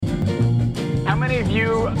many of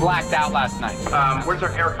you blacked out last night? Where does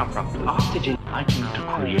our air come from? Oxygen. I came to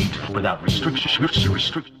create without restriction.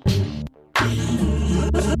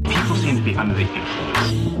 People seem to be under the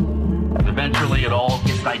influence. Eventually, it all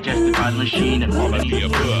gets digested by the machine and all of the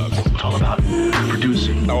above. It's all about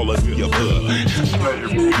producing. All of the above.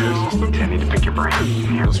 I need to pick your brain.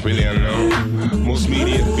 It's really unknown. Most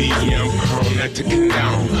media BM prone not to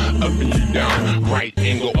down. Up and you down. Right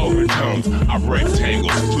angle overtones. I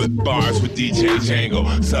rectangles. Flip bars with DJ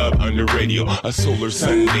Django. Sub under radio. A solar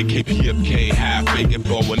Sunday. KPFK. Half bacon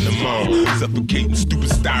bow in the moan. Suffocating stupid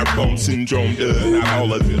styrofoam syndrome does not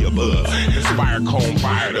all of the above. Inspire cone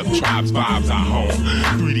fired up tribes vibes at home.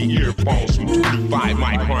 3D earphones from 25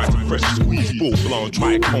 microns to fresh squeeze full blown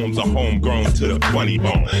trichomes are homegrown to the funny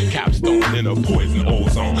bone. Capstone in a poison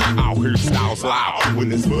ozone. Out here styles loud when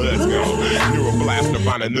this bud's gone. Neuroblast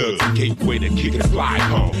Nirvana nugs. Gateway to kick and fly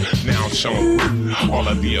home. Now shown all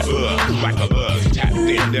of the above. Like a love. Tap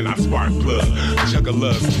in, then I spark plug. Chuck a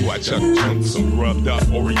love too. I chuck chunks some grubbed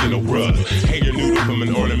up oriental rug. Hang your noodle from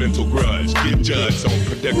an ornamental grudge. Get judged on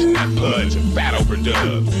production that pudge. Fat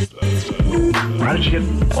overdubs. How did you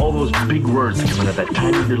get all those big words coming out of that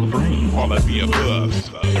tiny little brain? All of the above.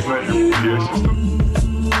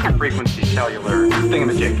 Frequency cellular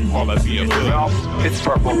thingamajig. All of the above. Well, it's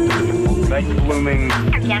purple. Night blooming.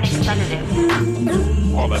 Organic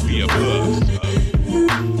sedative. All of the above.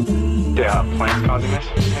 Yeah, plants causing this?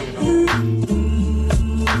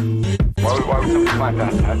 Why would something like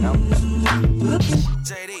that now?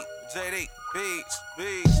 JD,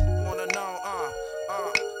 beats, wanna know,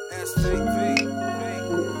 SVV.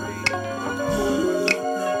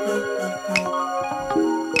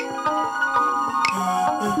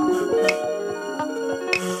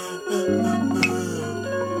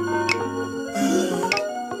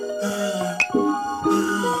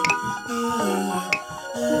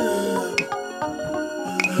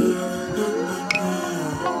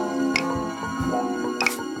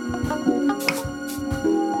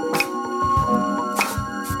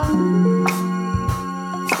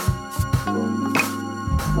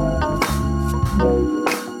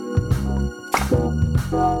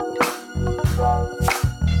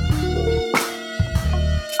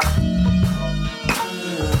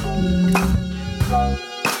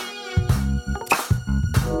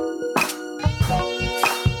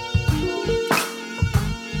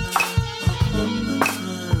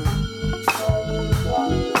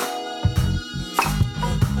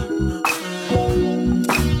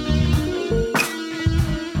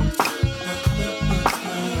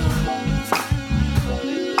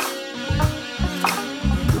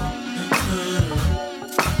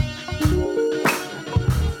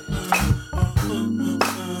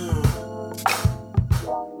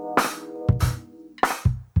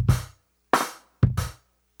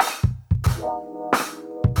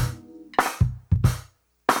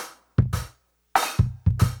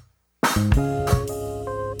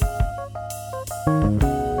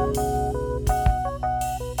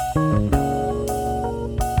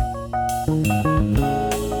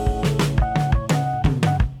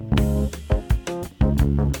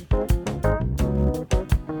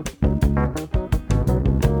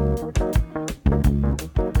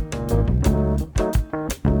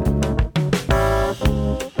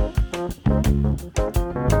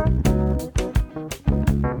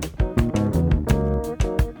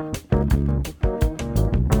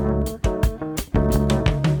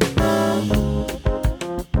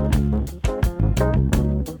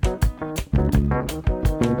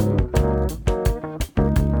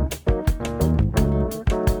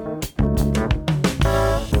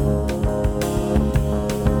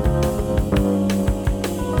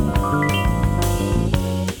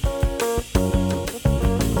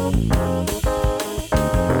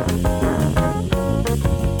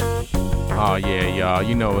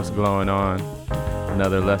 You know what's going on.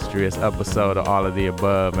 Another illustrious episode of All of the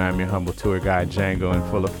Above. I'm your humble tour guide Django in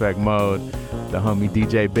full effect mode. The homie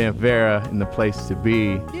DJ Ben Vera in the place to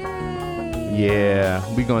be. Yeah,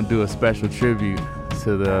 we gonna do a special tribute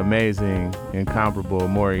to the amazing, incomparable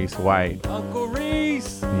Maurice White. Uncle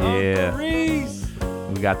Reese. Yeah. Uncle Reese.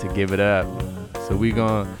 We got to give it up. So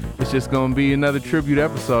it's just gonna be another tribute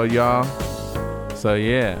episode, y'all. So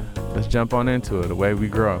yeah, let's jump on into it. The way we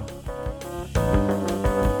grow.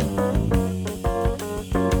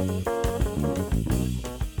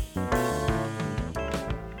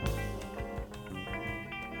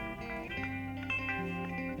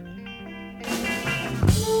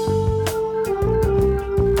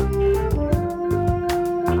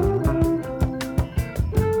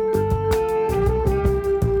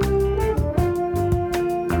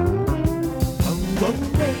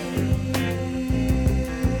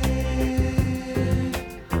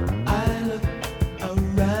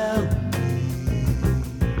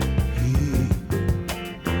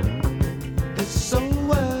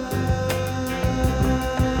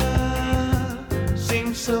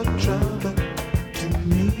 of trouble to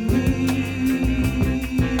me.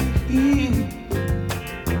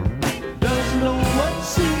 Does no one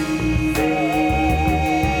see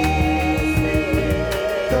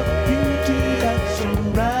the beauty that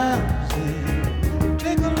surrounds it?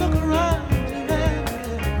 Take a look around,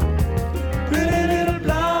 pretty little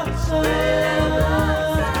blossom.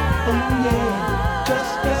 Oh yeah,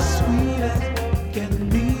 just as sweet as can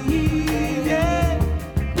be.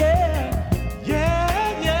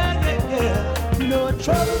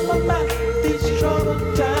 Trouble my life, these troubled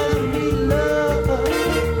times need love.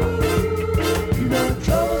 You know the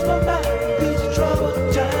troubles my life, these troubled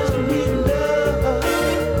times need love.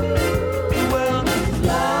 Well,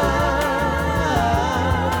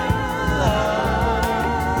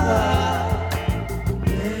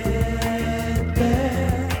 let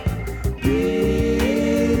there be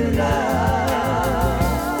love.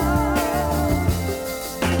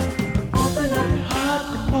 Open up your heart,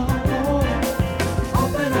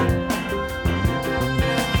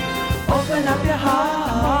 open up your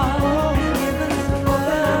heart, give a little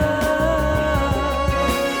love.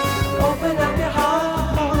 Open up your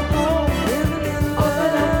heart, give a little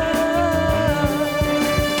love.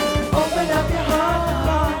 Open up your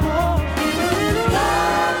heart, give a little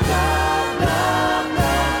love, love, love,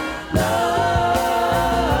 love,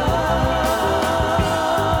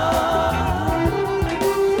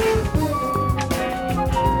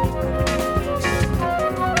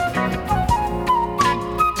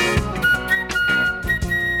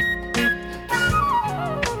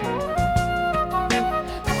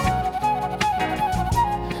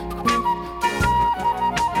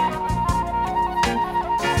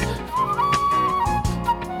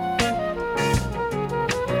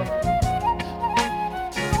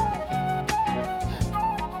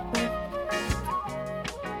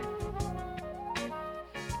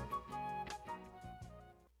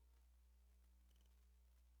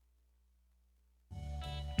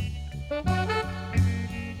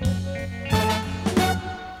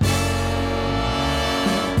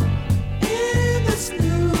 in this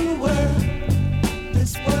new world,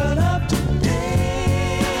 this world of today.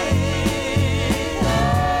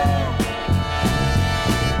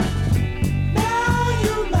 Now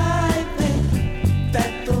you might think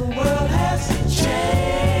that the world has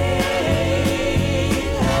changed,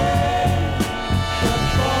 but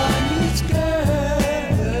boy meets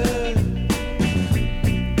girl,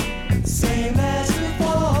 same as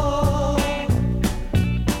before.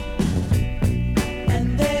 And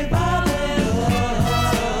they vow their love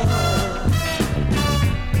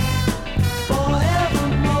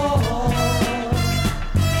forevermore.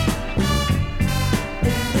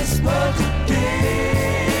 In this world today,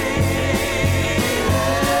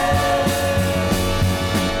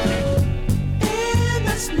 in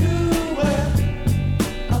this new world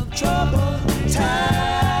of troubled time,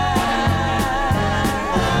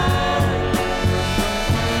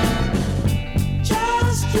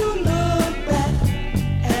 just you look back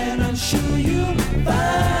and I'm sure you'll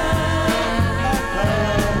find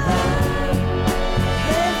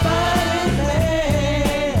they're fighting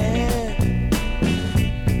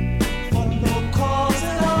for no cause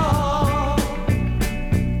at all.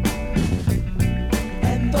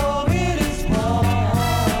 And though it is wrong,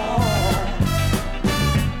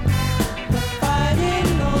 the fighting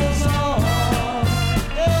goes on.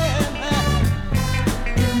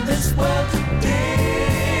 In this world today,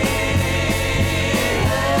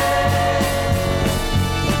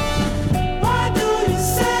 why do you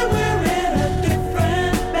say we're in a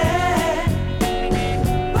different bag?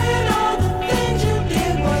 When all the things you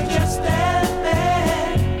did were just as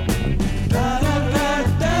bad. Da da da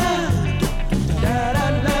da, da da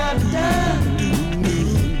da da.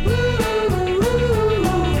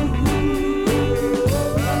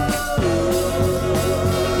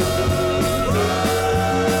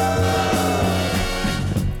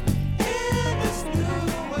 In this new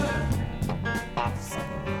world.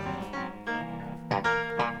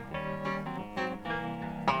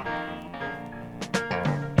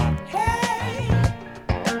 Hey,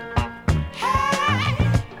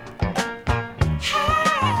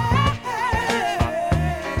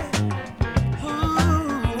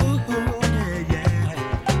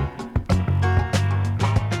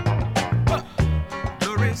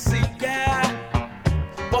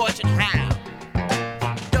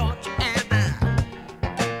 don't you ever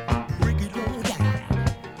bring it on down.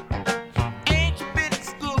 Ain't you been in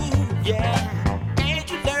school?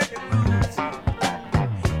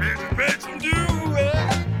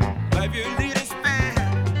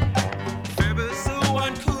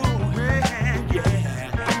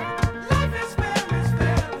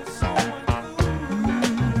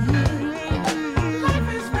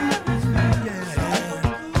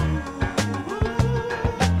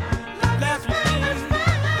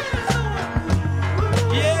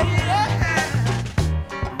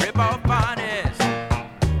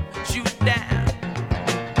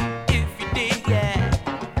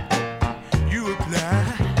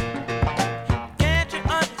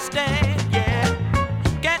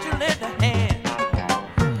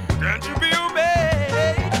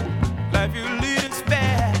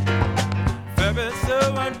 so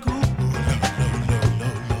uncool.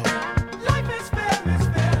 Life is very,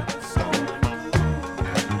 very so uncool.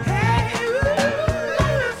 Hey,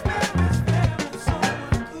 life is very so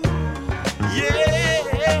uncool. Yeah,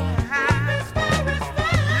 life is very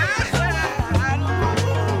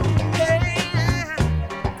uncool. Hey,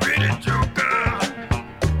 pretty joker,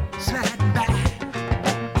 sliding by,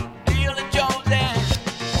 Billy Jones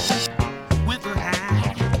with a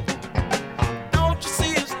high. Don't you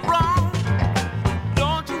see it's wrong?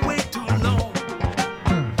 Don't you wait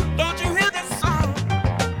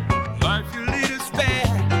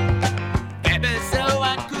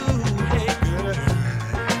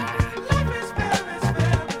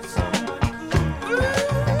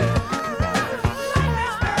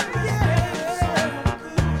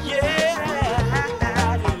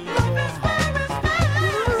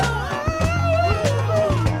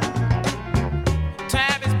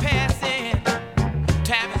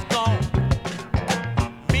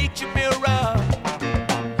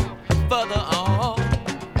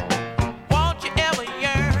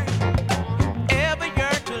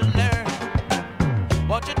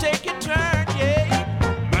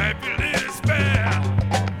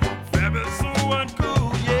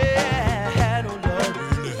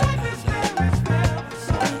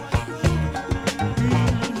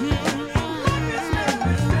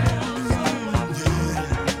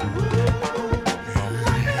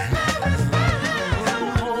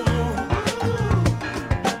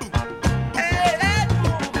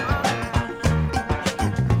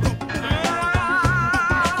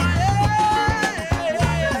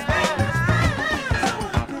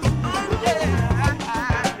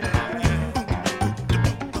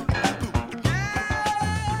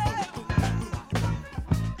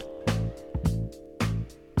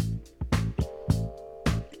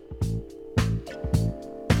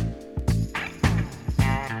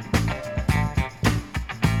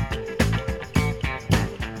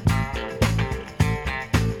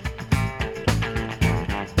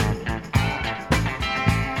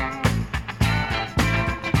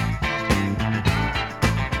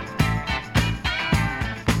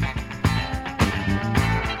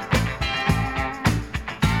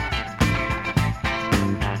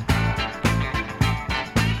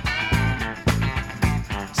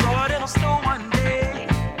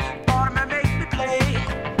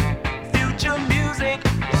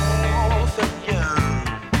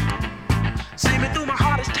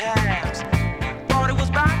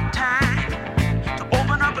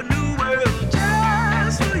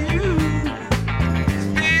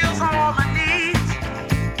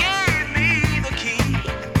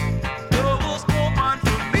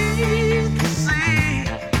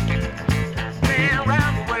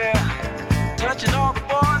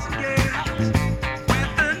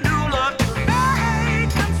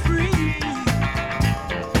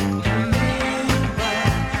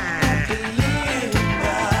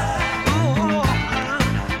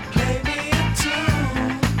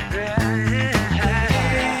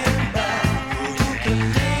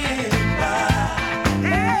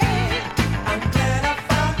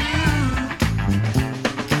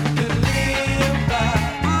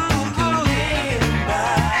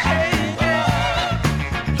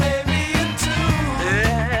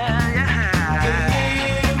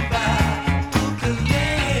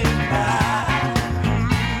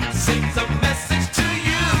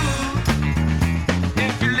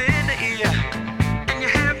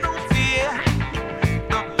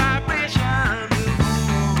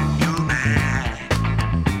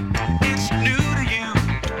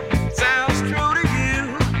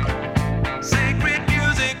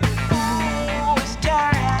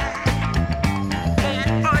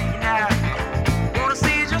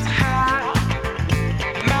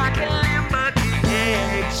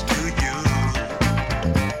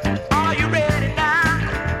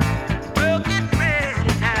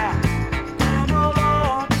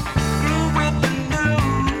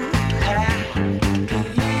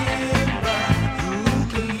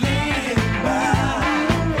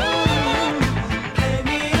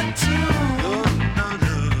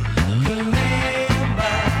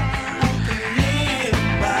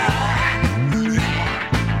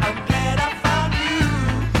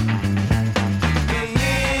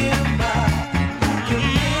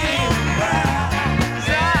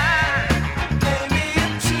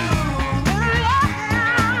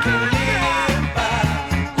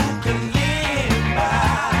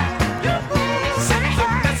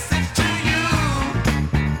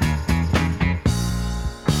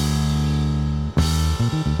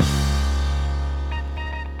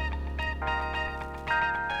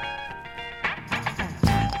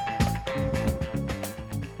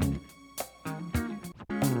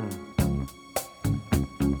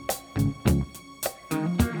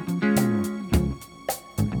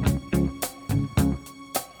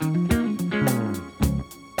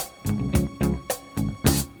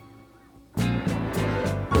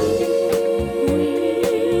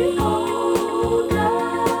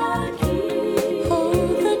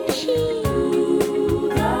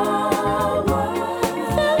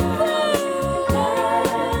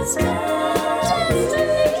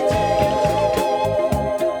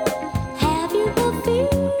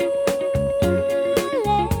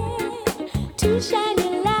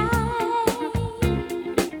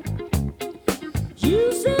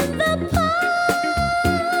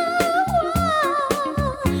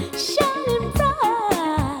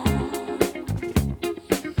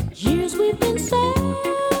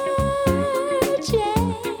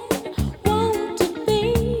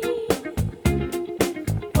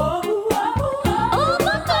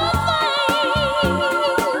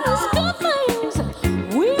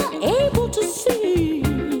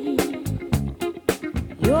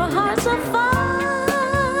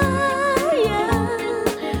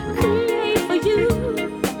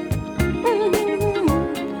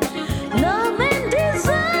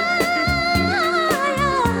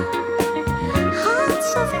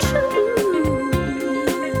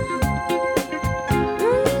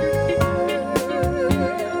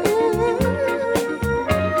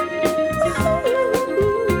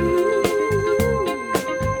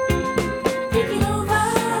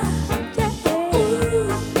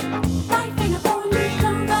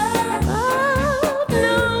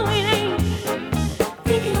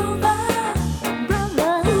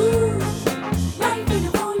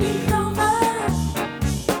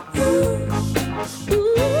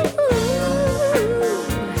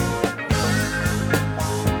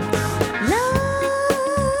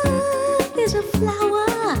is a flower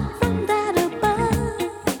from that above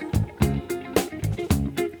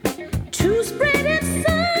to spread its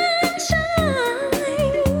sunshine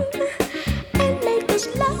and make us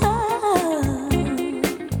love.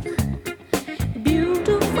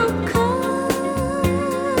 Beautiful colors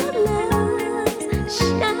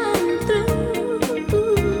shine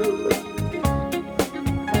through.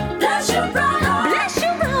 Bless you, brother. Bless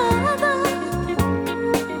you, brother.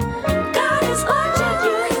 God is watching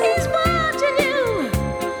you. He's watching you.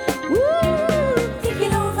 Woo. Think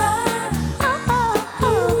it over.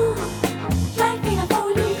 Life ain't a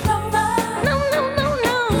four-leaf clover. No, no, no,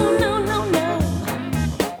 no, no, no, no.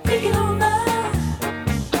 Think it over.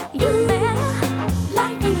 You better.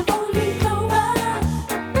 Life ain't a four-leaf clover.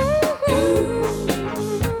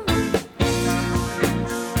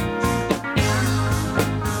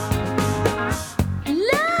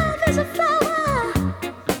 Love is a flower.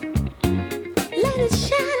 Let it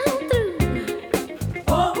shine on through.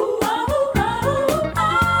 Oh, oh, oh,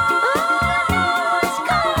 oh. It's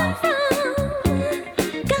coming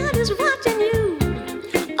from. God is watching you.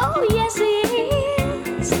 Oh, yes, He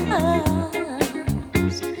is.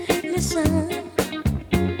 Listen,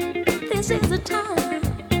 this is the time.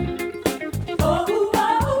 Oh, oh,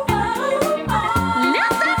 oh, oh.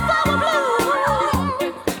 Let that flower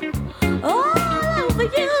bloom all over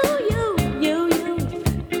you, you, you, you.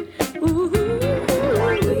 Ooh, we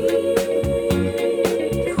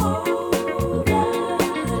hold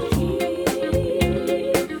that here.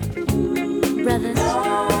 Brothers,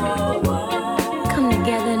 come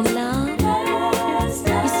together in love.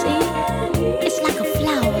 You see, it's like a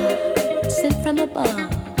flower sent from above.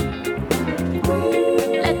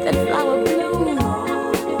 Let that flower bloom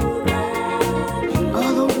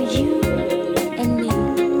all over you and me,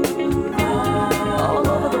 all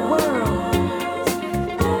over the world.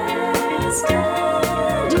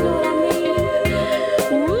 Do you know what I mean?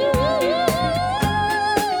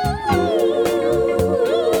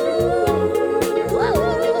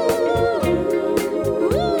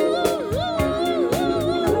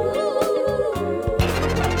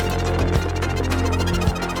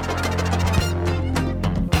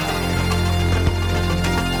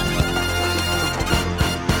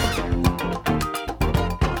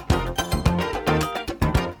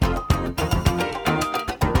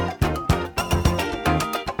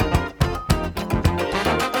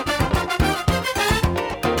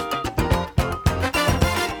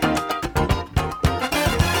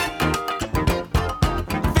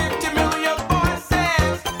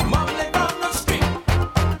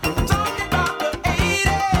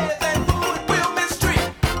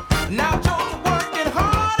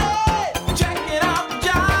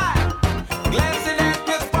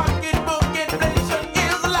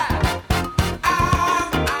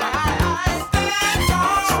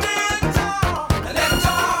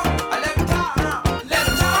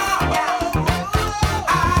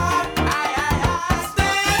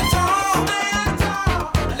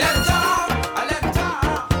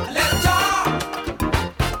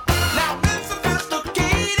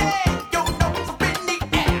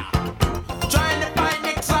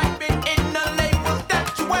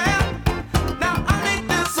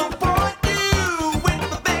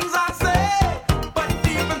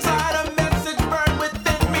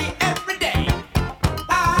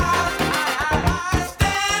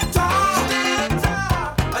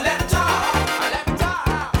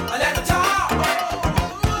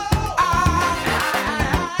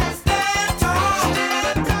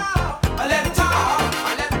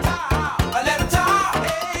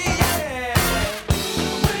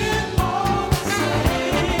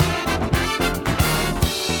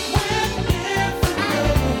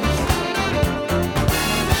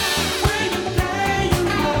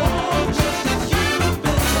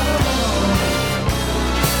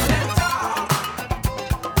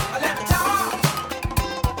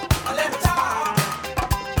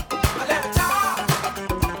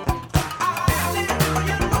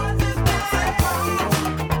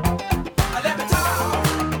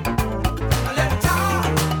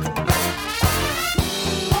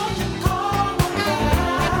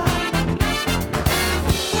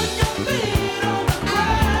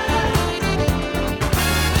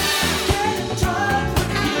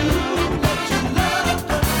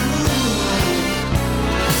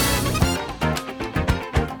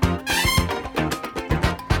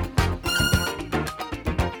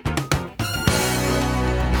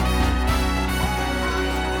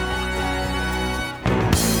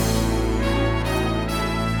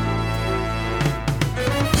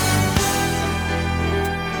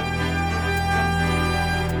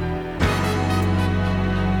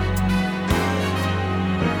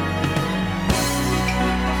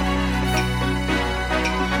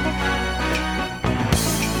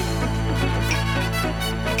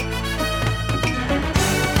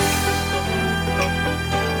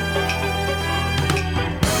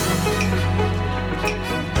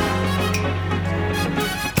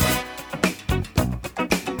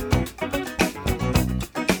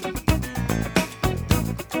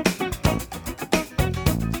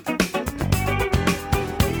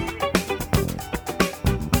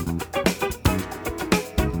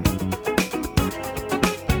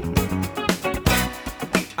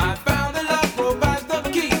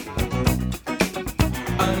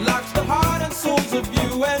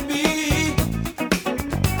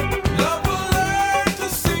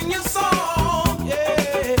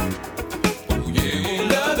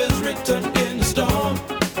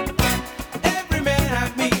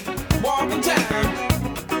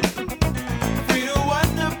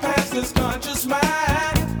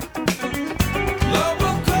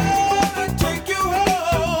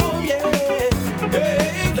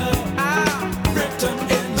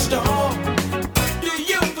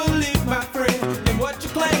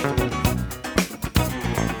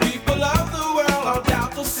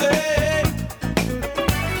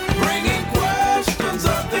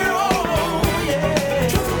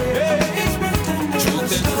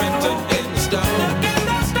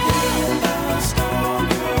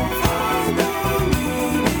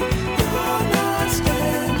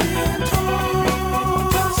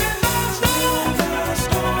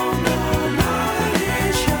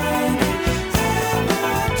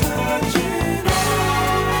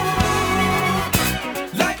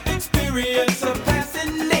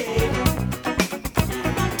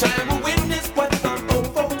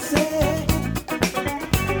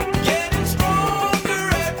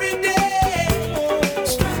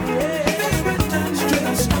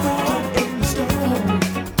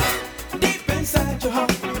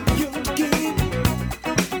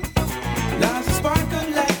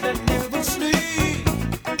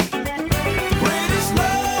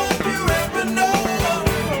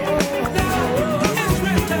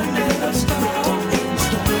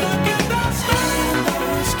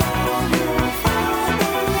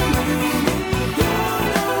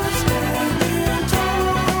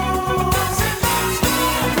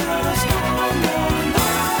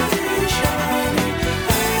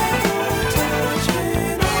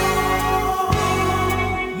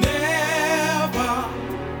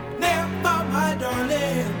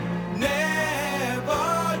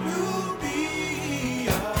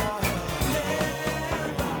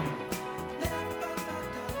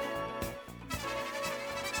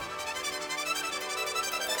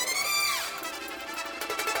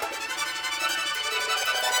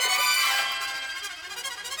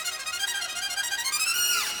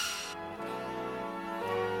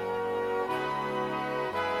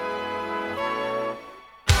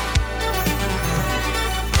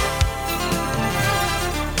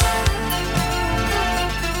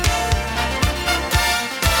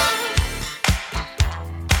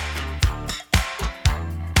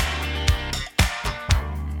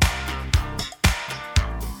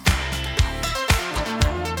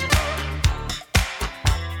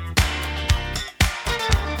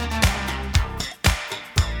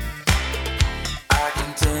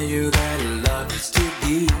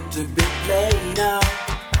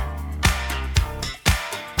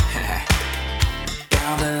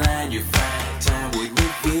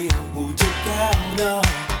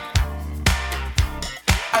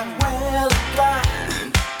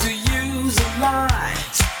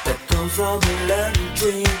 from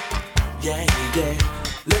elementary. Yeah, yeah.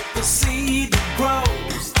 Let the seed that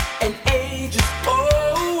grows and ages.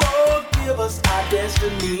 Oh, oh, give us our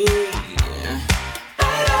destiny.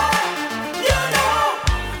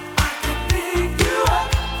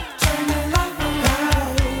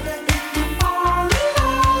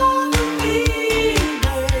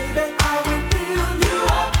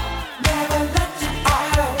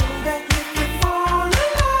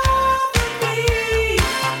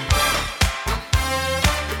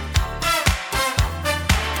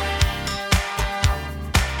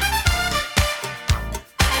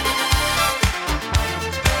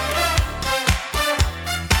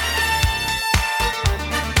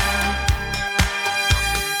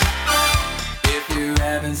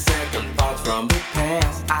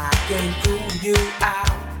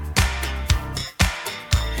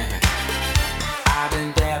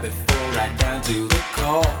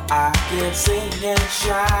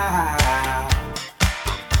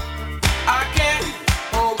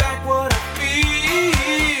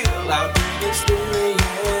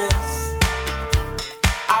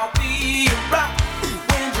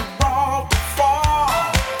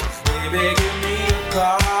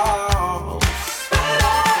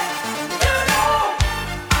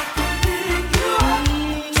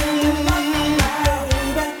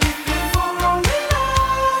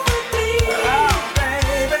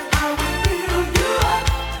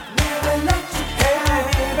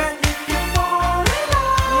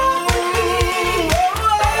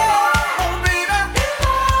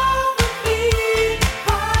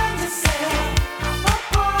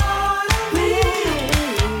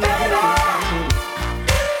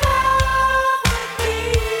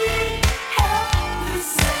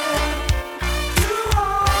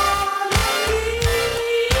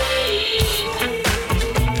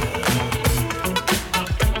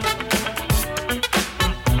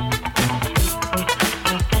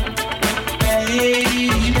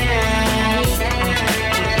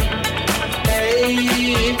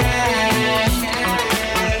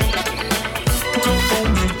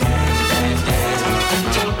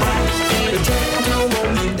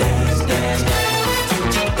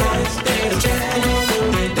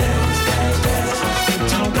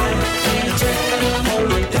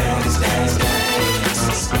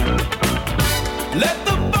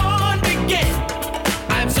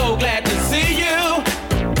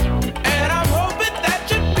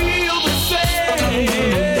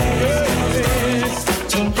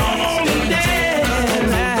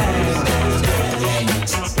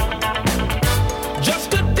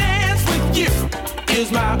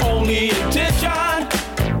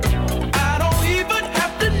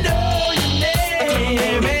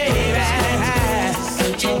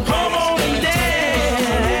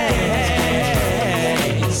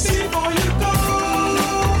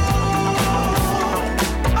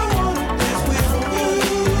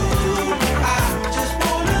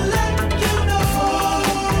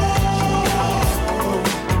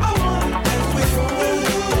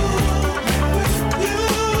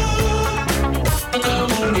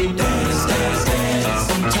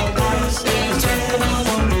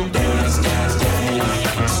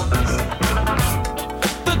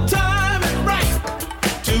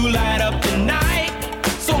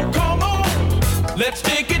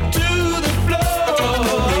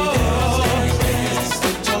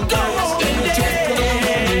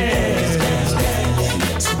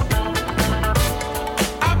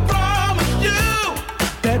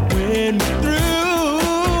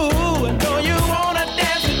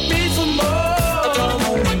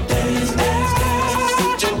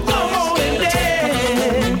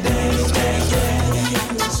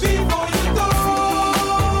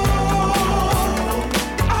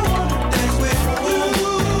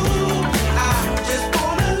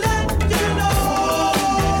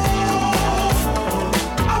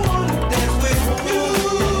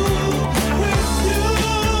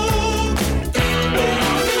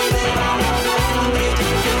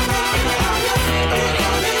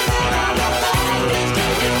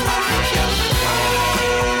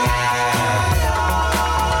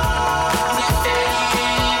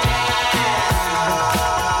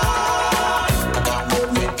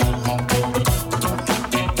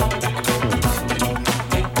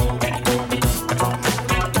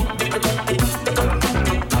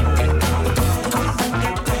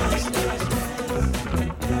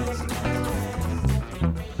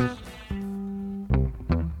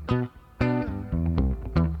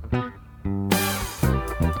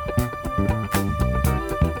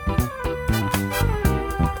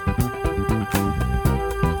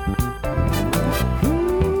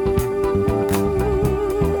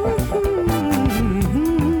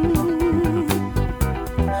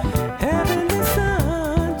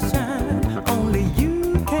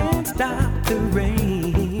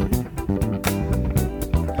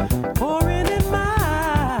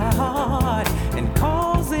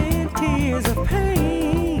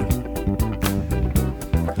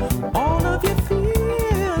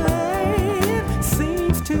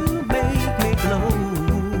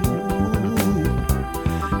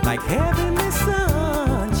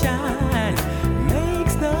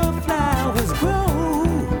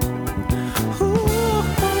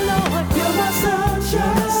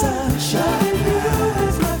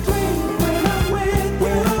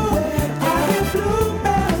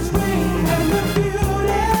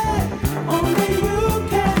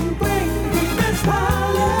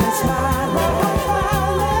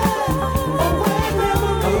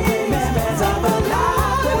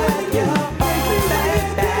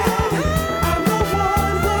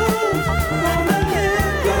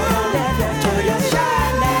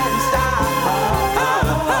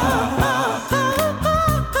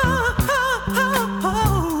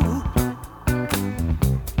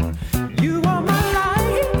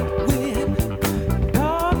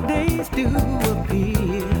 do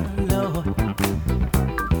appear, Lord,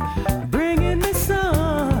 bringing me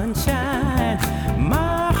sunshine.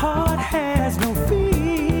 My heart has no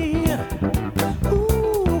fear.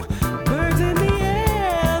 Ooh, birds in the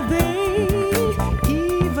air, they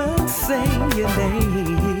even sing your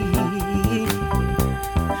name,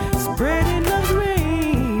 spreading those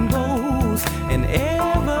rainbows and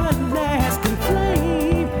everlasting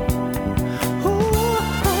flame. Ooh,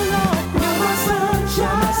 oh Lord, you're my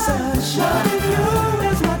sunshine, loving you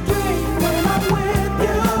is my dream. When I'm with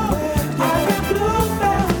you, I get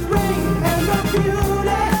bluebells ring and the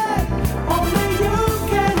beauty only you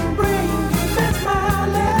can bring. That's my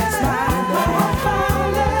life, I'm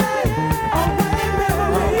falling away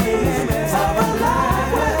memories of a life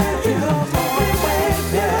with you.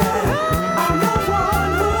 With you, I'm the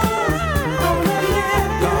one who's gonna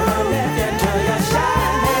live you till you're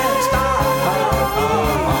shining star.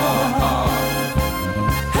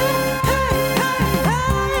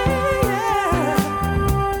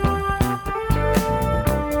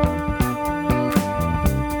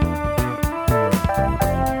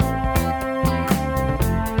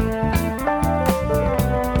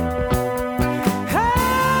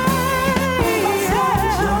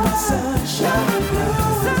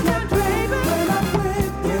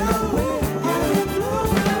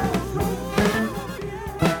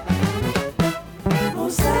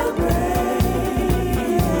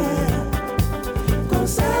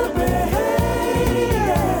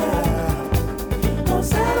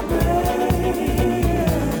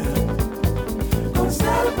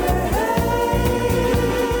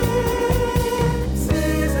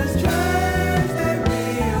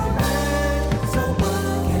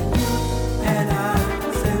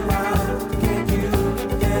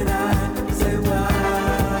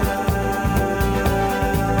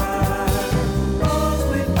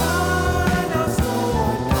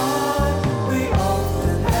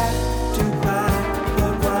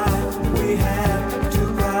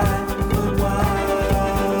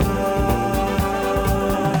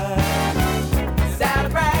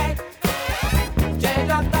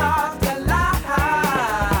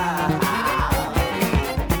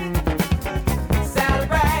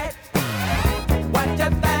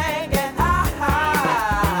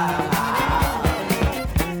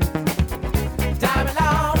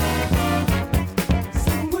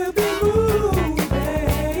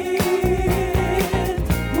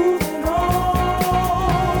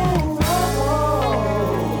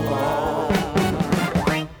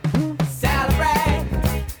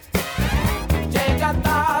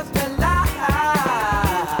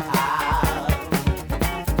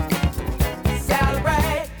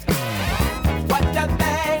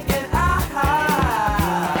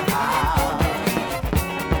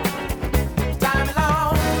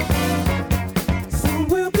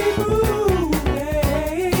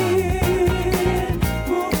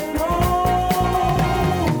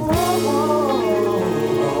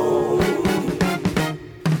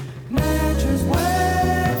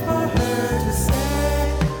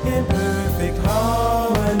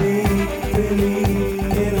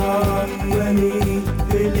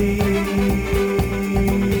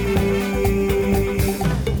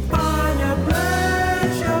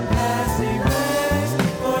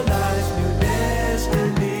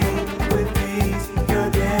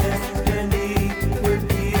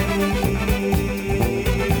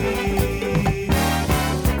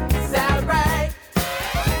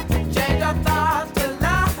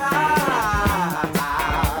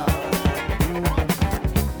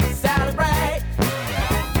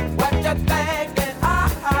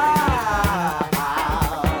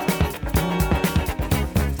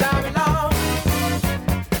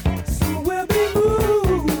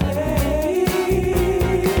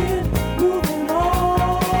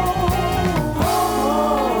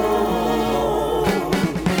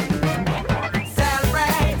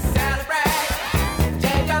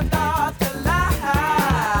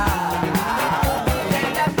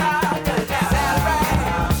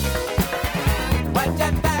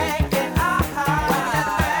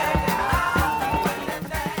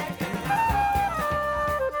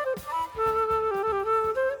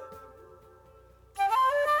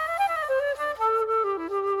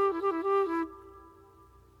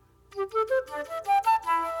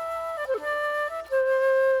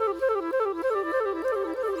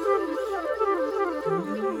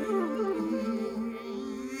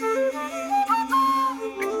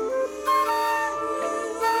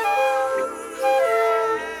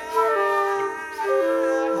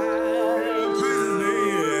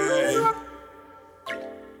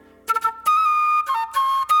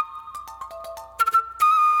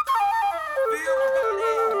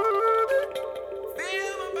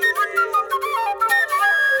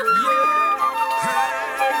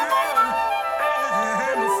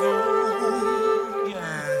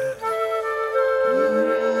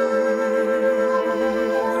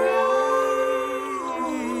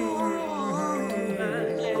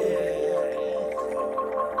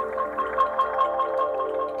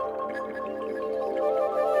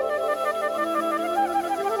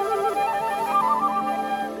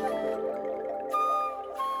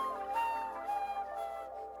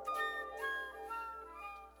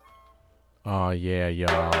 Oh, yeah,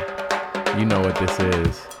 y'all. You know what this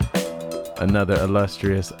is. Another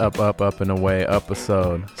illustrious Up, Up, Up and Away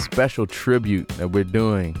episode. Special tribute that we're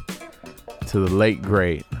doing to the late,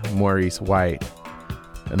 great Maurice White.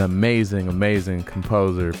 An amazing, amazing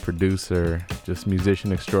composer, producer, just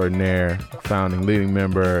musician extraordinaire, founding leading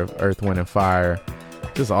member of Earth, Wind & Fire.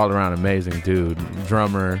 Just all around amazing dude.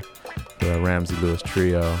 Drummer, the Ramsey Lewis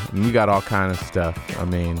Trio. And we got all kind of stuff. I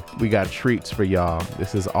mean, we got treats for y'all.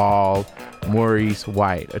 This is all Maurice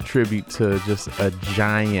White, a tribute to just a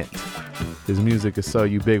giant. His music is so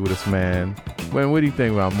ubiquitous, man. Man, what do you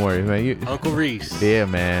think about Maurice, man? Uncle Reese. Yeah,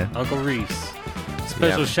 man. Uncle Reese.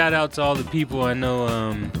 Special shout out to all the people. I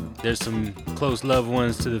know there's some close loved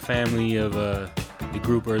ones to the family of the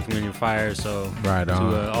group Earth, Wind & Fire. So right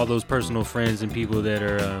on. To all those personal friends and people that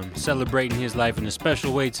are celebrating his life in a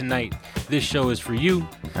special way tonight, this show is for you.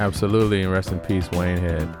 Absolutely, and rest in peace, Wayne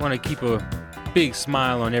Head. Want to keep a big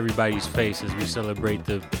smile on everybody's face as we celebrate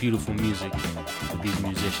the beautiful music of these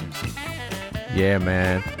musicians. Yeah,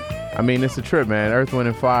 man. I mean, it's a trip, man. Earth,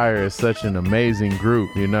 Wind & Fire is such an amazing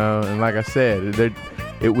group, you know? And like I said,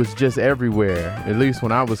 it was just everywhere, at least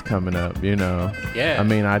when I was coming up, you know? Yeah. I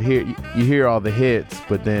mean, you hear all the hits,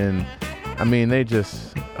 but then, I mean, they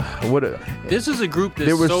just... This is a group that's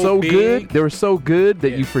they were so big. good. They were so good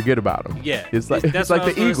that you forget about them. Yeah, it's like that's it's like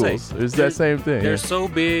what the I was gonna Eagles. say. It's that same thing. They're so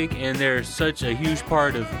big, and they're such a huge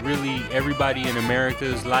part of really everybody in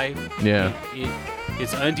America's life. Yeah,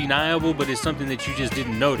 it's undeniable, but it's something that you just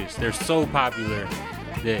didn't notice. They're so popular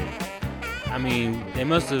that, I mean, it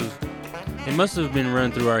must have been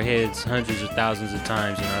run through our heads hundreds of thousands of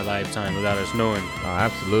times in our lifetime without us knowing. Oh,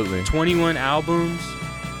 absolutely. 21 albums.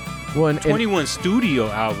 21 studio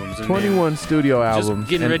albums. 21 studio albums. Just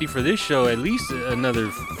getting ready for this show, at least another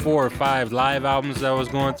 4 or 5 live albums that I was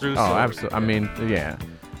going through. Oh, absolutely. I mean, yeah.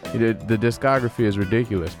 The discography is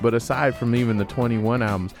ridiculous. But aside from even the 21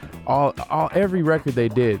 albums, every record they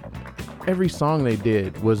did, every song they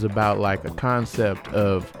did was about like a concept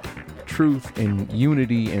of truth and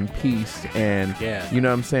unity and peace and, you know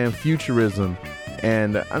what I'm saying, futurism.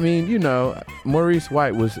 And I mean, you know, Maurice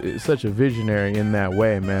White was such a visionary in that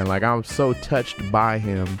way, man. Like, I'm so touched by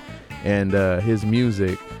him and his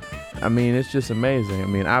music. I mean, it's just amazing. I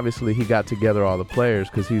mean, obviously he got together all the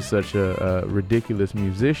players because he's such a ridiculous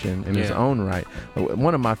musician in his own right.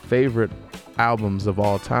 One of my favorite albums of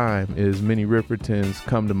all time is Minnie Riperton's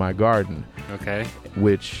Come to My Garden. Okay.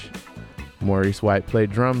 Which Maurice White played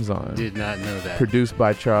drums on. Did not know that. Produced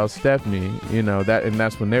by Charles Stepney, you know,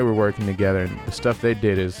 that's when they were working together, and the stuff they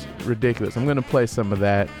did is ridiculous. I'm gonna play some of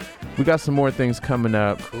that. We got some more things coming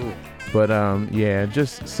up. Cool. But yeah,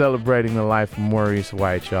 just celebrating the life of Maurice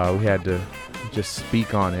White, y'all. We had to just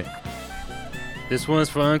speak on it. This one's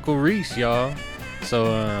for Uncle Reese, y'all.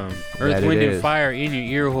 So, Earth, Wind & Fire in your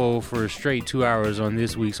ear hole for a straight 2 hours on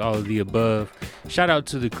this week's All of the Above. Shout out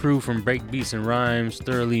to the crew from Breakbeats and Rhymes.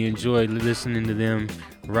 Thoroughly enjoyed listening to them,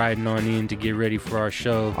 riding on in to get ready for our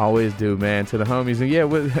show. Always do, man. To the homies. And yeah,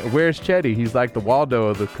 where's Chetty? He's like the Waldo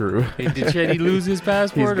of the crew. Hey, did Chetty lose his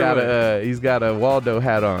passport? He's got a Waldo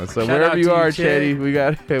hat on. So shout wherever you are, Chetty,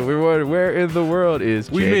 where in the world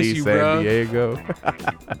is we Chetty? Miss you, San bro. Diego.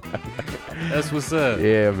 That's what's up.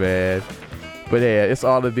 Yeah, man. But yeah, it's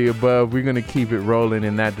all of the above. We're going to keep it rolling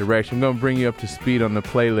in that direction. I'm going to bring you up to speed on the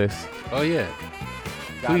playlist. Oh, yeah.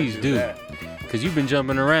 Please do. Because you've been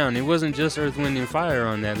jumping around. It wasn't just Earth, Wind & Fire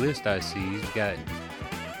on that list I see. You've got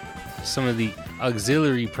some of the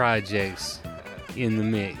auxiliary projects in the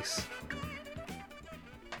mix.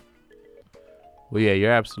 Well, yeah,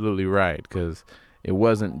 you're absolutely right, because it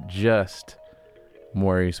wasn't just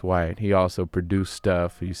Maurice White. He also produced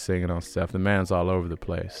stuff. He's singing on stuff. The man's all over the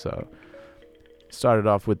place, so... Started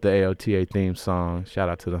off with the AOTA theme song. Shout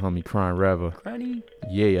out to the homie Crying Reva.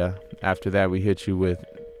 Yeah. After that, we hit you with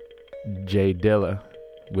Jay Dilla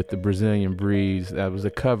with the Brazilian Breeze. That was a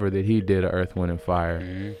cover that he did of Earth, Wind & Fire.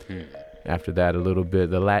 Mm-hmm. After that, a little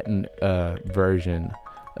bit, the Latin version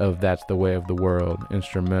of That's the Way of the World,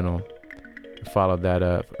 instrumental. Followed that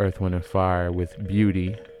up, Earth, Wind & Fire with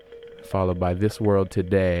Beauty. Followed by This World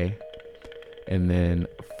Today. And then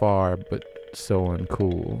Far But So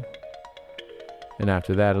Uncool. And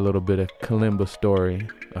after that, a little bit of Kalimba Story.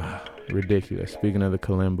 Ridiculous. Speaking of the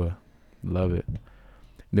Kalimba, love it.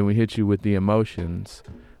 Then we hit you with The Emotions.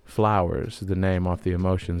 Flowers, the name off the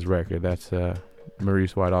Emotions record. That's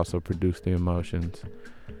Maurice White also produced The Emotions.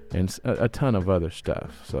 And a ton of other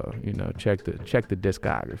stuff. So, you know, check the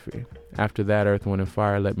discography. After that, Earth, Wind &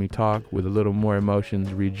 Fire, Let Me Talk with a little more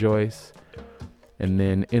Emotions, Rejoice. And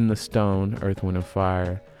then In the Stone, Earth, Wind &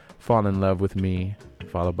 Fire, Fall in Love with Me.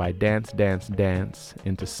 Followed by Dance, Dance, Dance,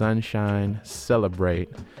 Into Sunshine, Celebrate,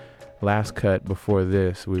 Last cut before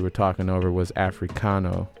this we were talking over was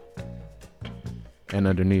Africano. And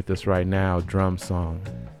underneath us right now, Drum Song.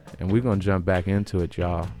 And we're going to jump back into it,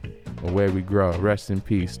 y'all. Away we grow. Rest in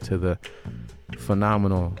peace to the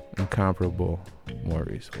phenomenal, incomparable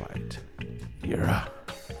Maurice White. Yeah.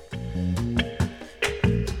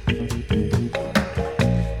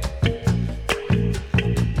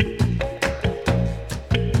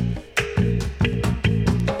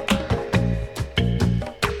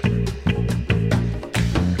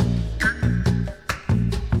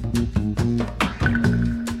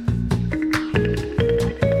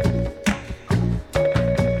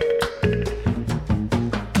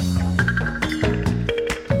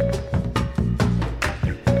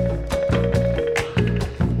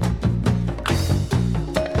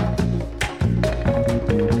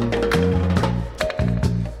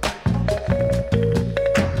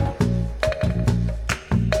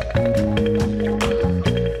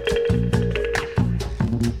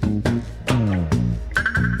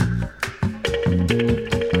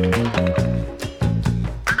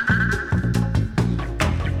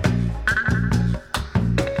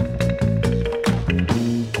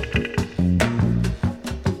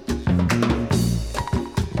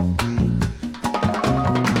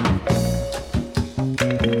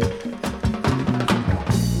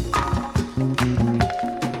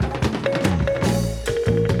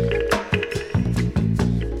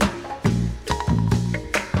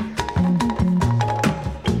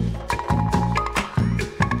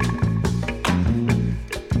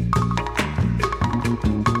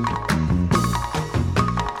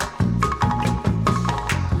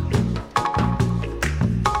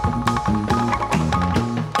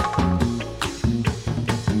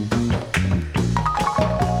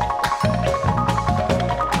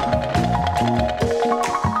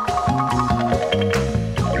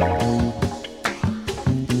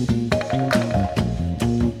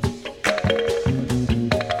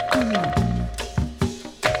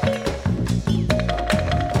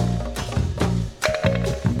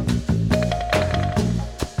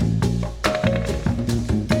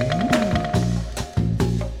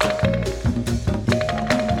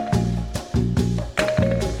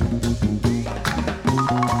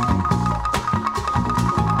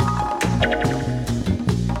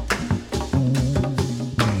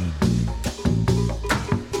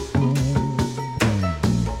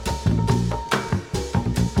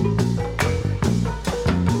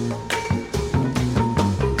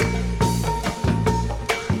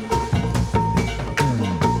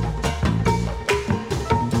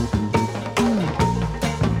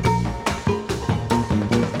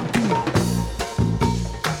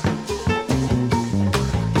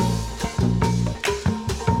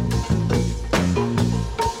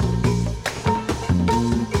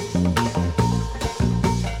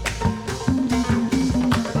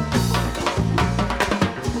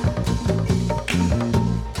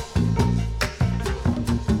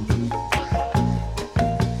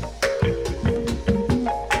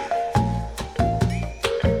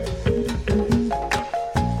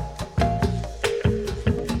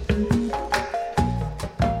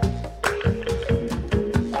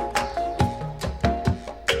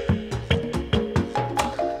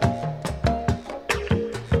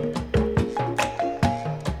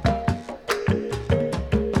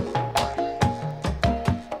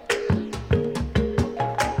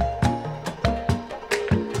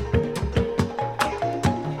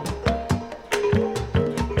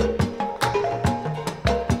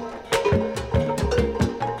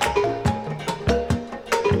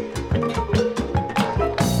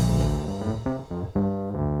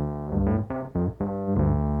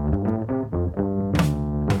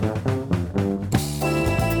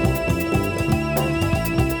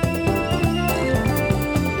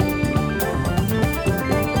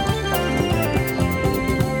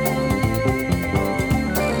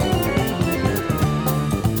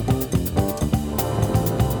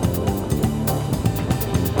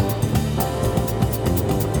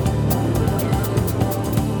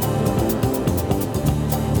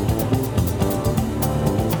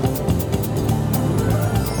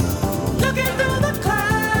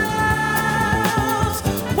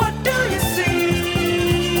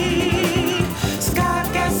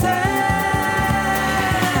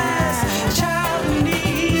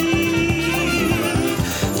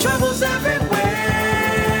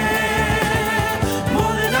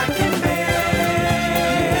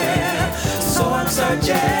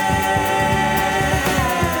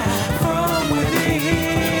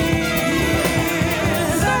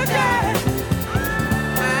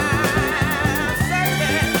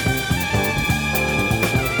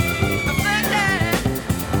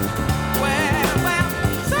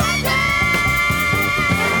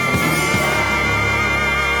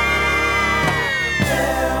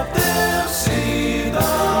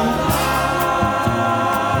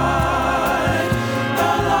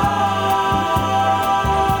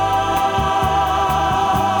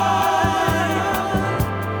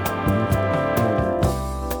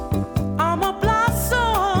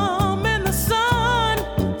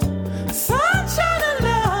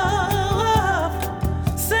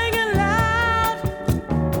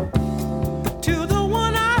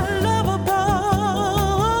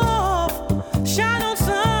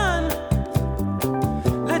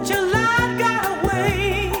 But your light got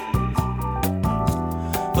away.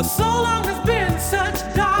 For so long it's been such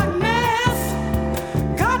darkness.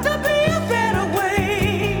 Got to be a better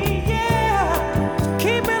way. Yeah.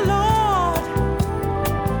 Keep me, Lord,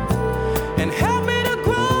 and help me to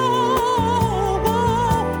grow,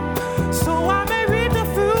 so I may reap the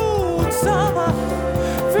fruits of a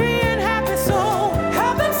free and happy soul.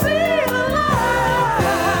 Help me see the light.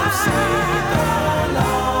 Help see the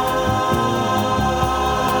light.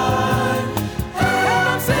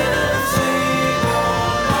 Help me see the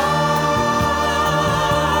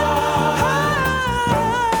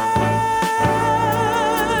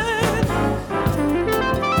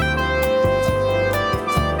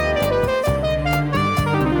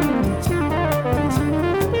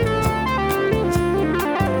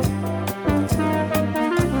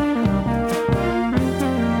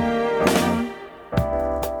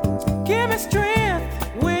give me strength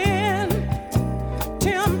when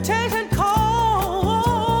temptation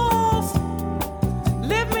calls.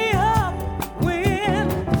 Lift me up when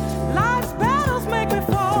life's battles make me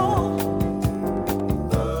fall.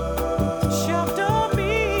 Shelter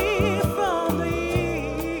me from the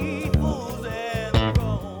evils and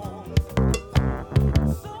wrongs.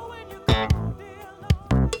 So when you come, dear Lord.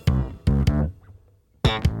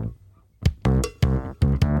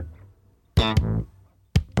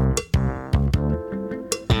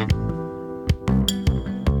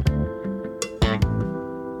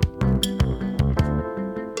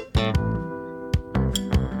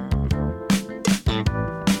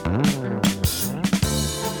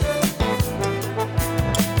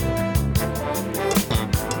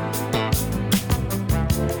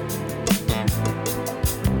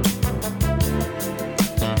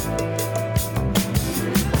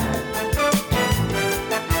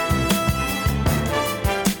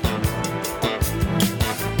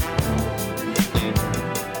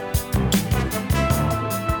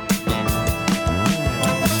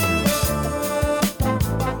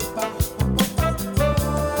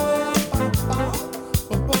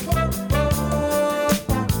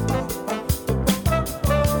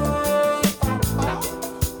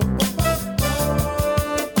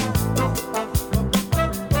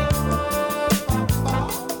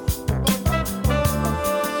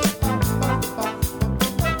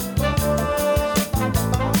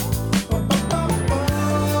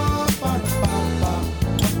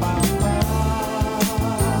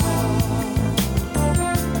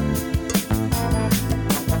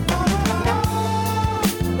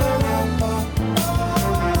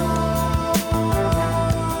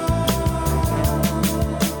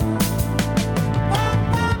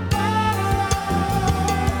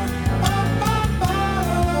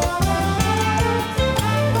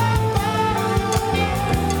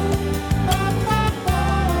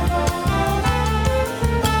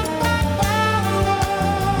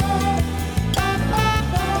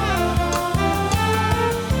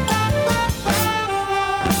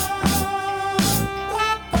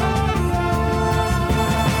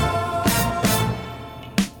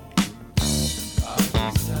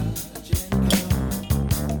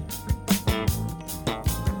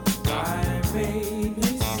 Made me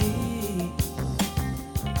see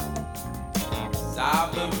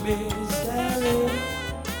solve the mystery.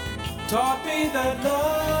 Taught me that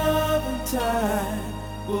love and time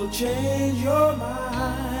will change your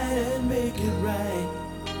mind and make it right.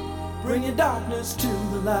 Bring your darkness to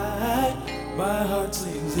the light. My heart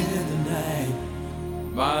sings in the night.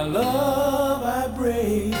 My love I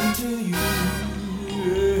bring to you.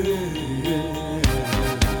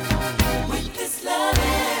 With this love.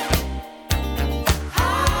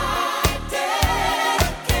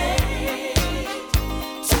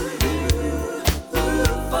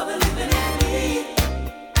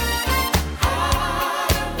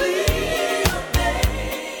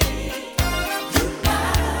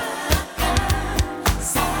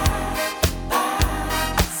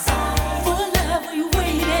 For love we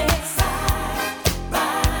waited side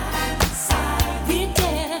by side.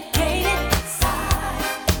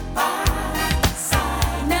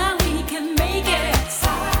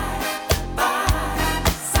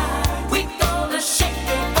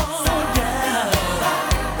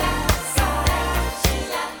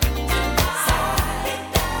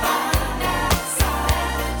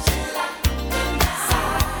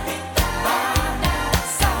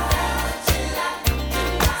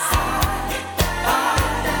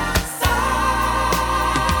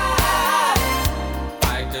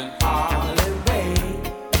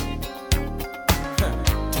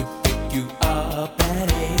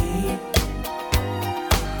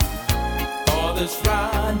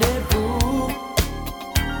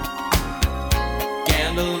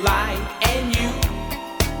 light and you.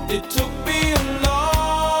 It took me a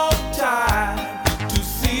long time to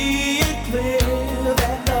see it clear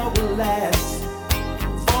that love will last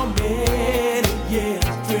for many years.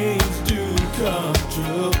 Dreams do come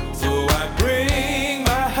true, so I bring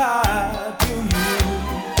my heart to you.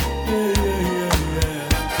 Yeah.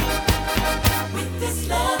 With this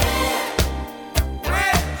love.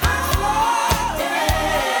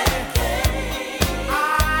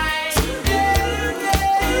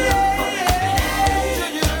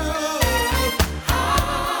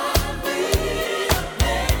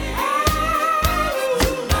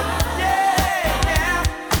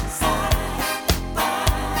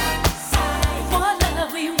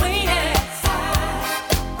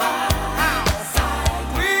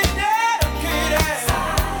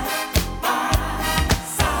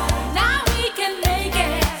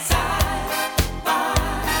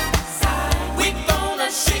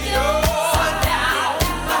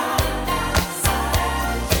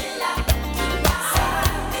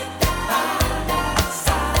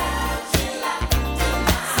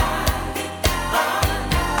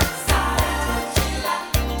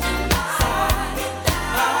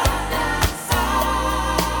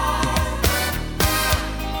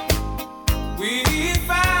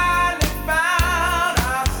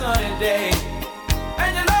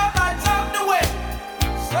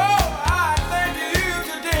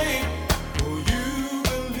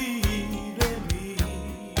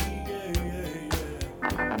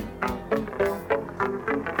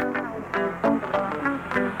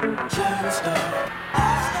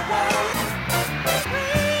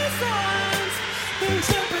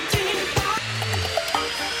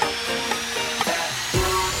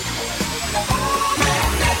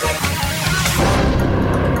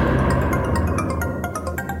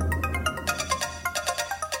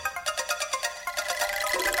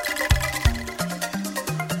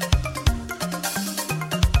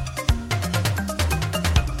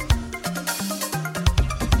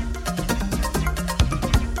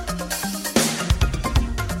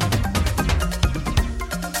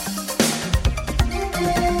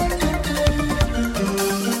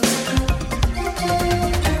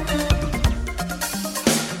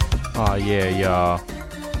 Yeah, y'all.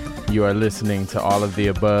 You are listening to All of the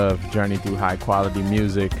Above, Journey Through High Quality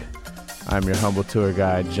Music. I'm your humble tour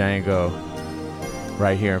guide, Django,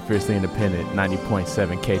 right here in Fiercely Independent,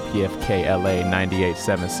 90.7 KPFK LA,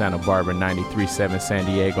 98.7 Santa Barbara, 93.7 San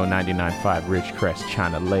Diego, 99.5 Ridgecrest,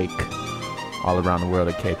 China Lake, all around the world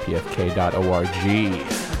at kpfk.org.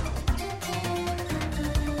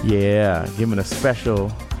 Yeah, giving a special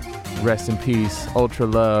rest in peace, ultra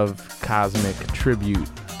love, cosmic tribute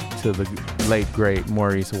to the late great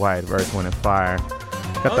Maurice White of Earth, Wind & Fire.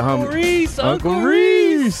 Got Uncle Reese.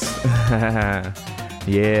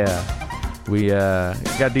 Yeah, we got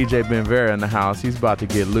DJ Ben Vera in the house. He's about to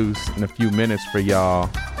get loose in a few minutes for y'all.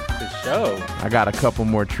 The show. I got a couple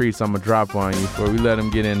more treats I'm gonna drop on you before we let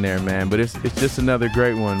him get in there, man. But it's just another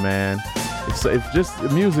great one, man. It's just the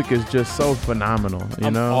music is just so phenomenal,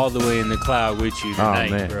 you know. I'm all the way in the cloud with you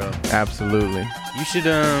tonight, man. bro. Absolutely. You should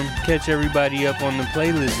catch everybody up on the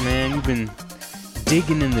playlist, man. You've been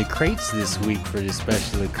digging in the crates this week for this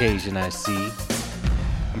special occasion, I see.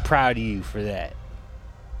 I'm proud of you for that.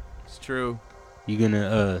 It's true. You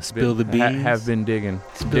gonna spill the beans? Have been digging.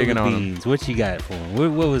 Spill digging the on beans. them. What you got for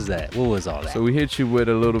them? What was that? What was all that? So we hit you with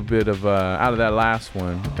a little bit of out of that last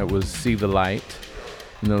one. That was See the Light,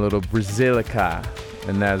 and a little Brazilica,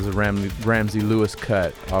 and that's a Ramsey Lewis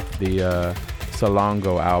cut off the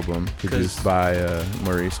Salongo album produced by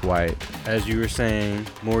Maurice White. As you were saying,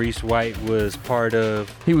 Maurice White was part of.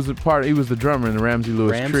 He was the drummer in the Ramsey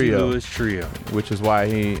Lewis Trio, which is why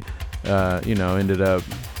he, ended up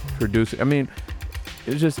producing. I mean,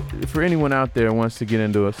 it's just for anyone out there who wants to get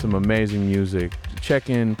into some amazing music, check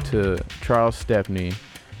into Charles Stepney,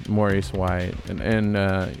 Maurice White, and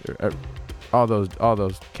all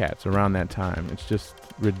those cats around that time. It's just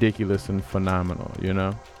ridiculous and phenomenal, you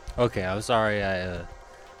know. Okay, I'm sorry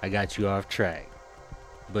I got you off track,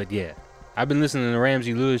 but yeah, I've been listening to the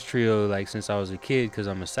Ramsey Lewis Trio like since I was a kid because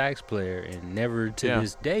I'm a sax player, and never to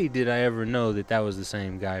this day did I ever know that was the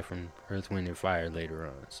same guy from Earth, Wind & Fire later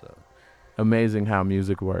on. So amazing how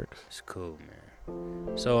music works. It's cool,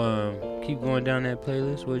 man. So keep going down that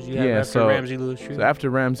playlist. What did you have after Ramsey Lewis Trio? So after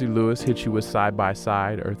Ramsey Lewis, hit you with Side by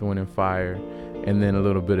Side, Earth, Wind & Fire, and then a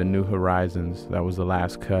little bit of New Horizons. That was the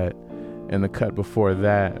last cut. And the cut before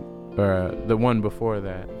that, or the one before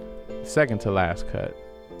that, second to last cut.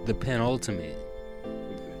 The penultimate.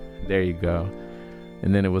 There you go.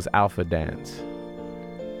 And then it was Alpha Dance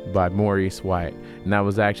by Maurice White. And that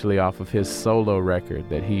was actually off of his solo record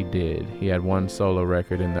that he did. He had one solo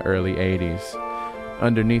record in the early 80s.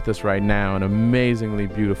 Underneath us right now, an amazingly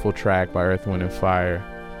beautiful track by Earth, Wind & Fire,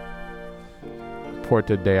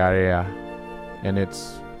 Porta de Area. And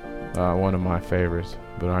it's one of my favorites,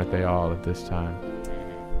 but aren't they all at this time?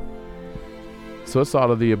 So it's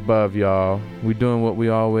all of the above, y'all. We're doing what we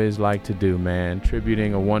always like to do, man.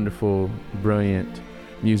 Tributing a wonderful, brilliant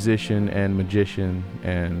musician and magician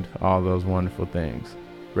and all those wonderful things.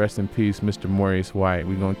 Rest in peace, Mr. Maurice White.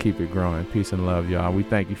 We're going to keep it growing. Peace and love, y'all. We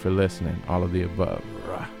thank you for listening. All of the above.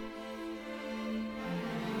 Rah.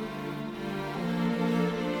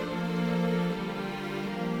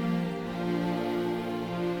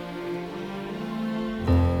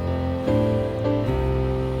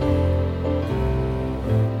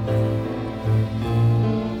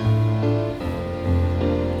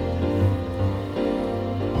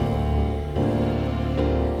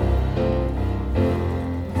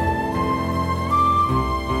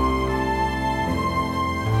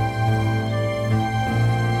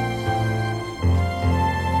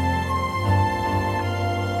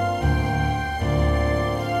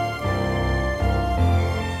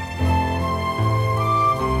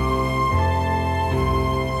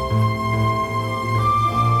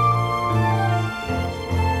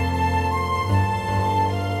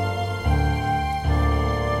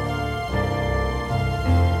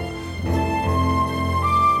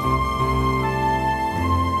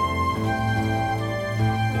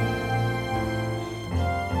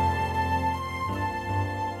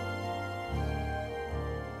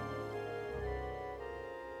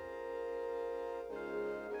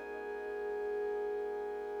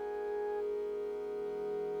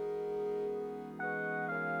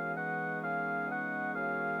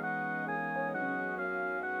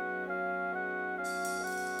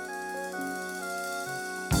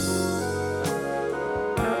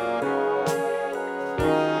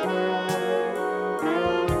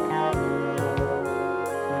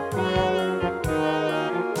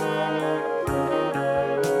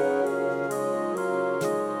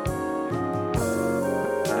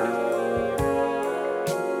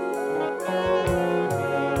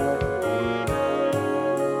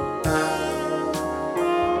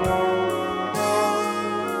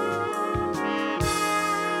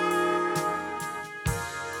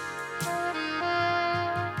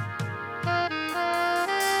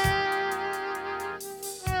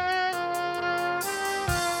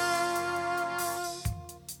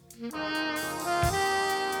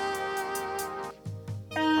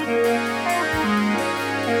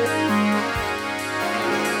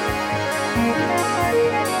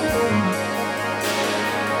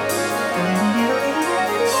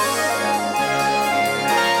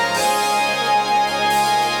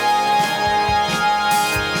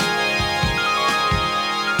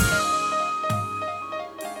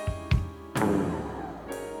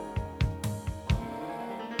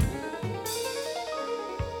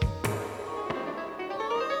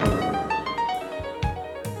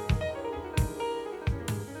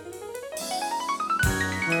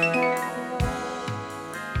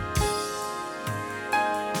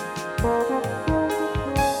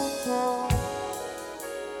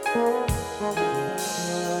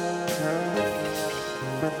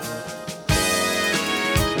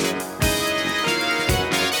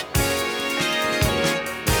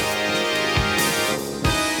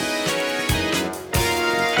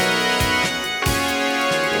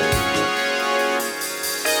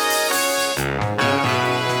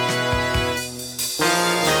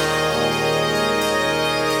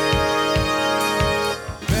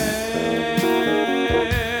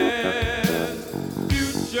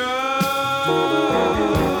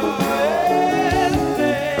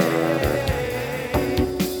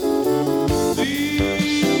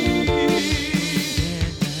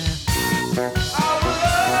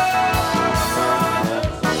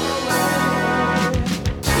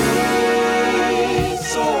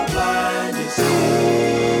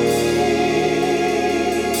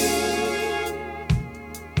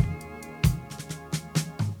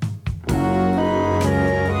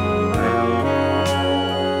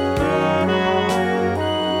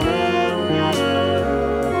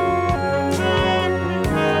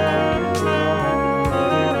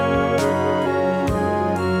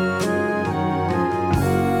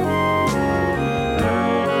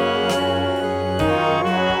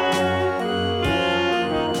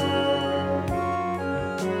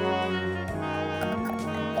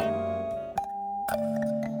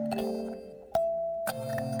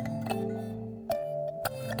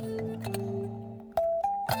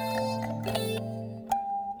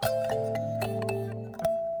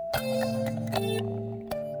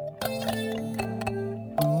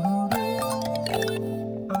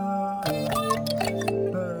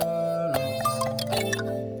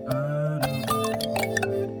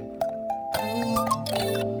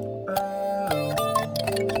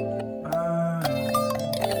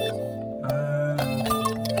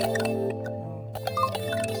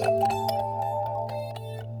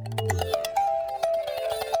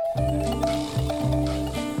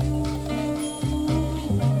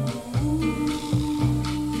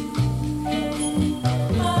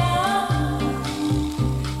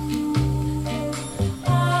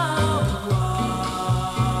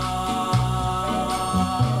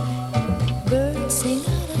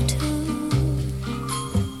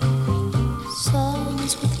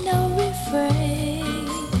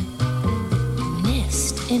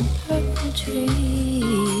 in purple trees.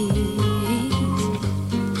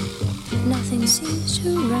 Nothing seems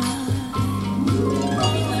to right.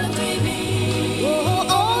 Only when I'm dreaming. Oh,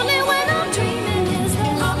 only when I'm dreaming is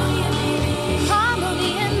there harmony in me.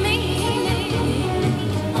 Harmony in me.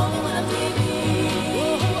 Only when I'm dreaming.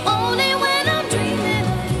 Oh, only when I'm dreaming.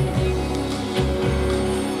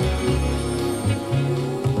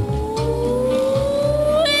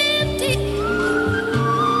 Ooh, empty.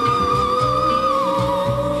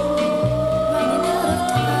 Running out of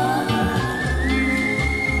time.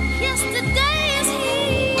 Yesterday is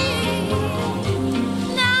here.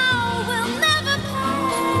 Now will never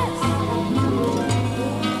pass.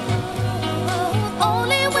 Oh,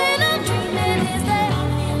 only when I'm dreaming is there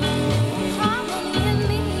harmony in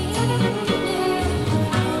me.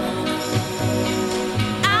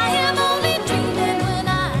 I am only dreaming when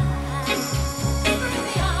I'm in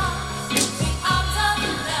the arms of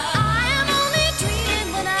love. I am only dreaming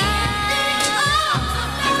when I'm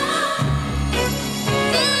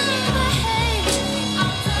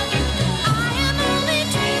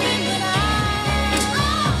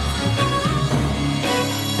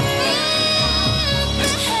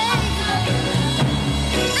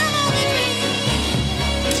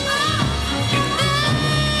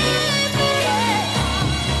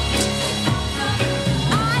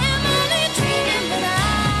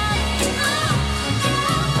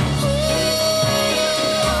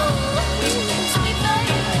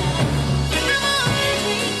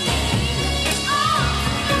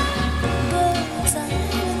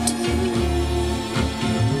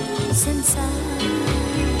since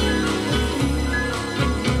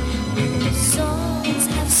songs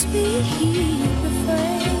have sweet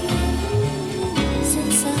refrain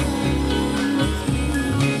since I'm with you.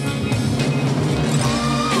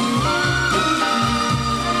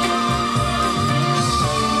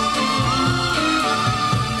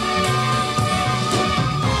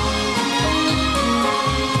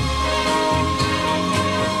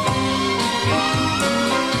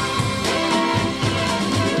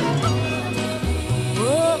 Oh,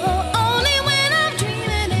 only when I'm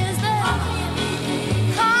dreaming is there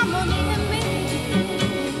harmony in me.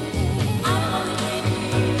 Oh,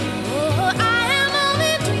 I am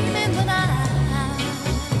only dreaming when I'm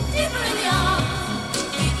deeper in the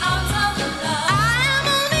arms of love. I am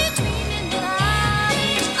only dreaming when I'm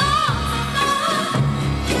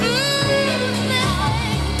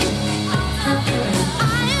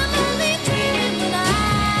I am only dreaming when I'm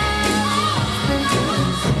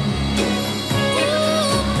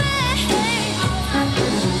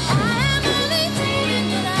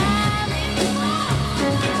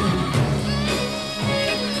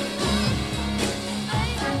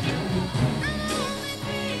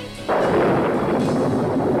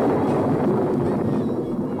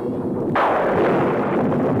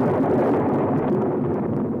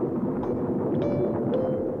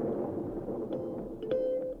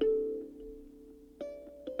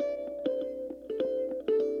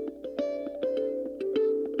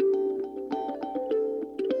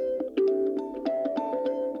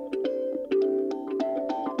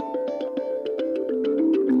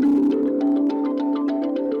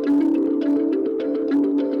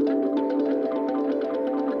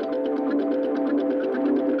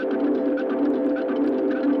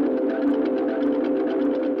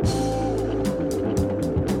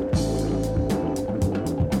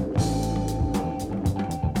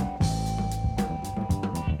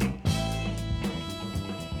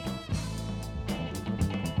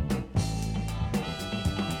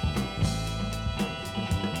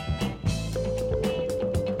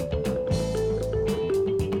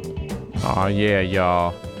Oh yeah,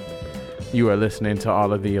 y'all. You are listening to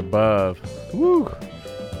All of the Above. Woo!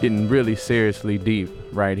 Getting really seriously deep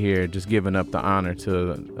right here. Just giving up the honor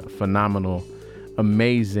to a phenomenal,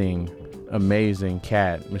 amazing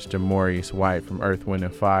cat, Mr. Maurice White from Earth,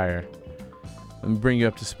 Wind & Fire. Let me bring you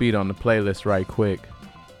up to speed on the playlist right quick.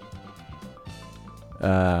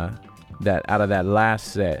 That out of that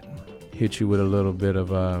last set, hit you with a little bit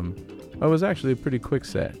of it was actually a pretty quick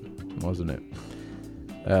set, wasn't it?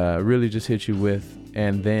 Really just hit you with,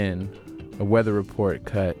 and then a Weather Report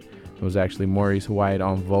cut. It was actually Maurice White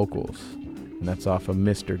on vocals, and that's off of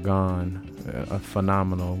Mr. Gone, a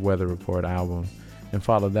phenomenal Weather Report album. And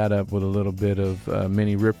followed that up with a little bit of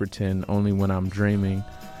Minnie Riperton, Only When I'm Dreaming,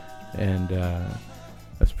 and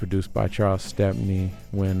that's produced by Charles Stepney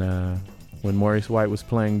when Maurice White was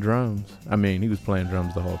playing drums. I mean, he was playing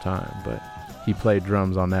drums the whole time, but he played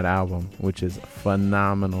drums on that album, which is a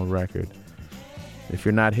phenomenal record. If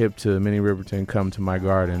you're not hip to Minnie Riperton, Come to My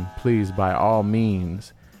Garden, please, by all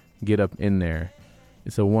means, get up in there.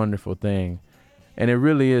 It's a wonderful thing. And it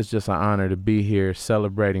really is just an honor to be here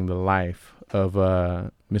celebrating the life of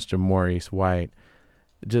Mr. Maurice White.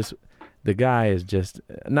 Just the guy is just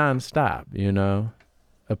nonstop, you know,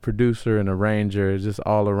 a producer, an arranger, just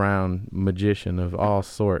all around magician of all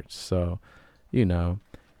sorts. So, you know,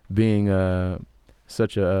 being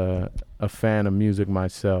such a fan of music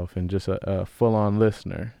myself and just a full-on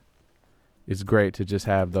listener, it's great to just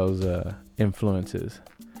have those influences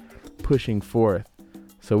pushing forth.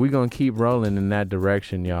 So we're going to keep rolling in that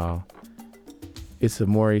direction, y'all. It's a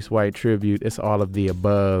Maurice White tribute. It's all of the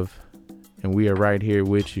above. And we are right here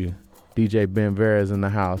with you. DJ Ben Vera is in the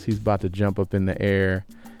house. He's about to jump up in the air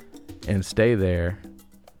and stay there.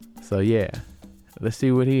 So yeah, let's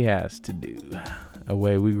see what he has to do.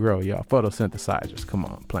 Away we grow, y'all. Photosynthesizers, come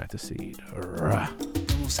on, plant the seed.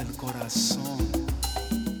 Vamos el corazón.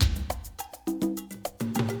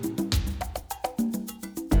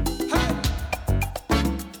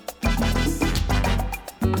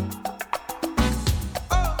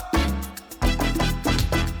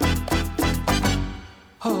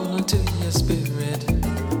 Hold on to your spirit,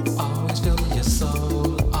 always feel your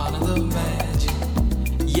soul, all of the magic,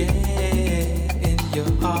 yeah, in your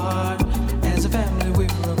heart. As a family we're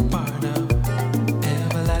a part of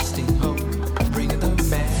everlasting hope, bringing the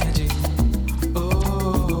magic,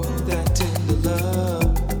 oh, that tender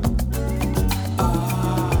love,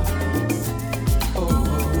 oh,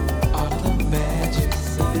 all of the magic,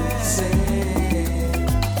 say.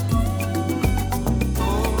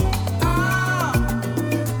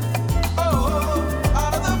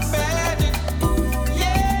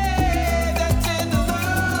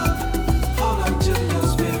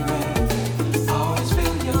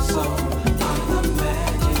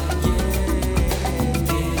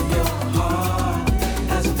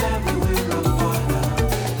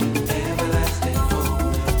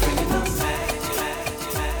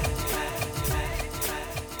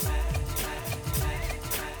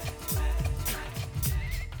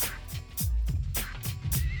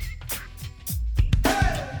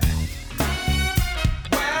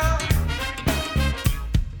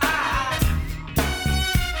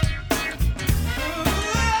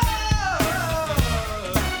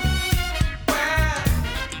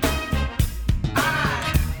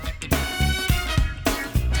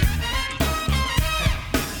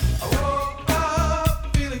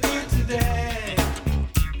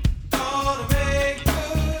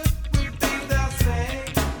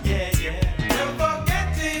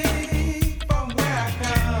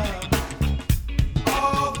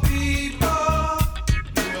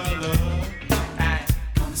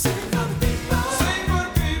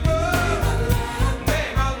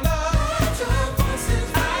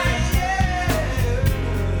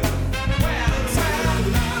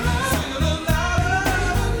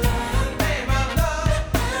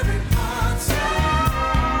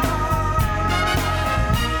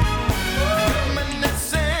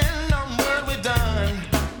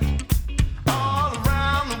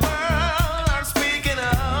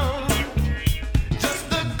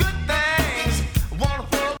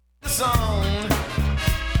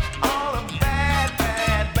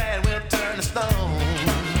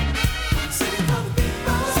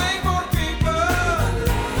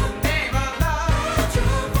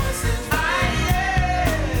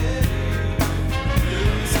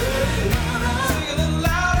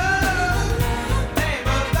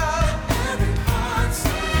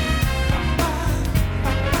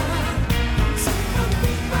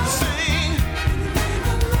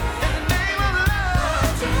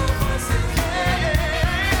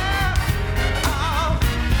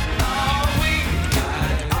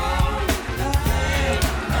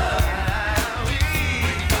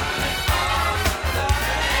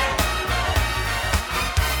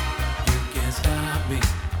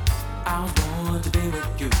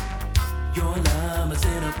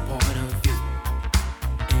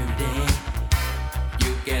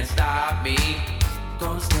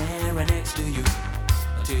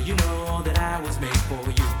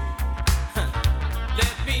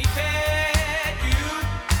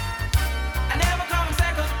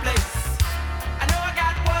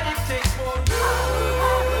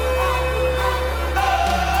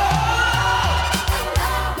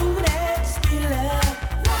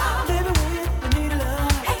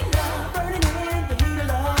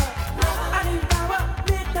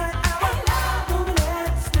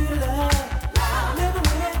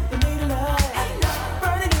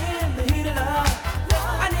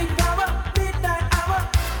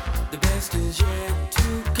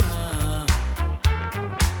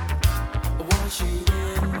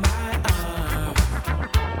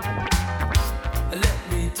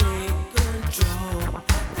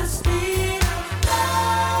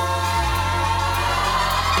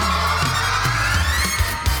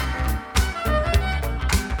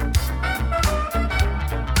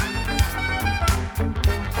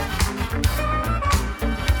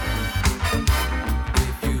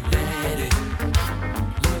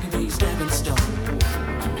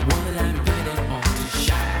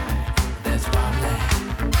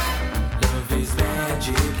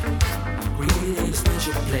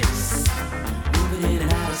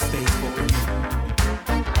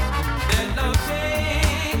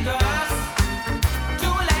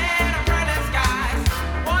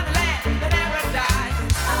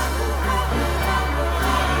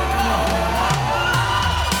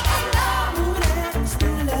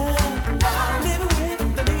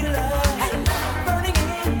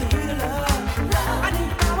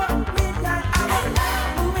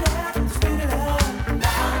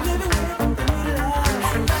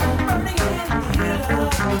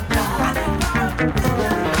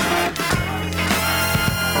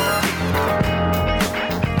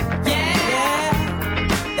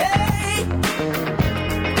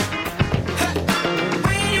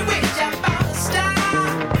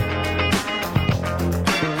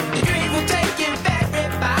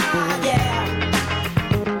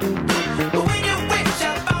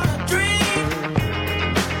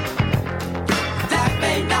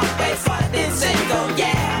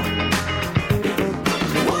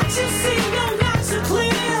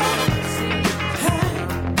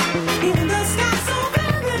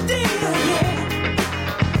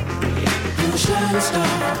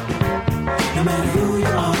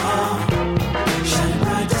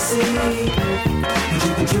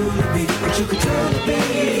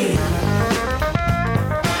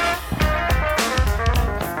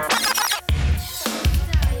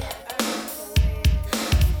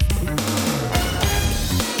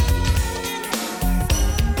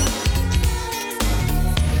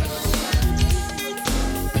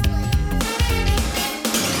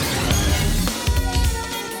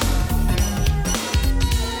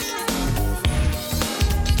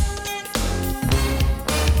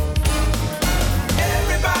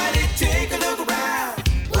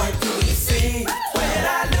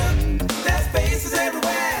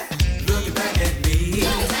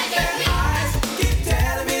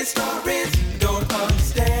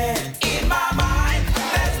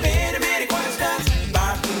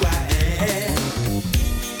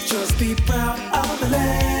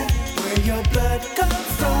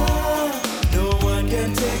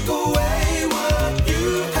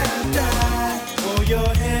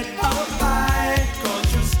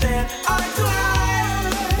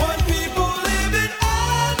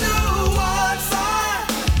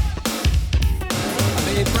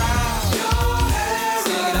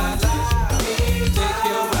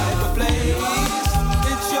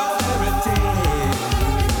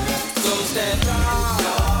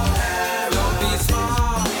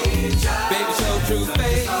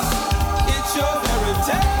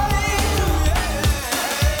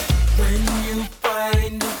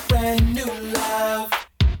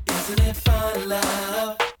 Isn't it fun,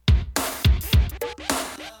 love?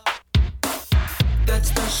 That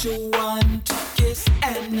special one to kiss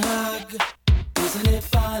and hug. Isn't it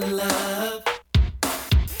fun, love?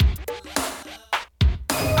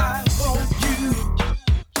 I want you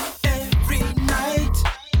every night.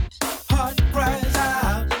 Heart cries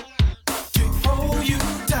out to hold you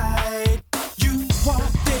tight. You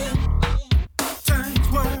walked in, turns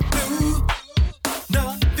were blue.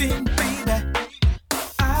 Nothing, baby.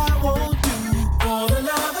 I won't do for the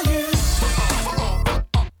love of you.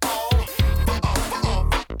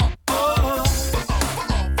 Oh,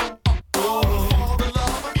 for the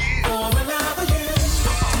love of you. For the love of you.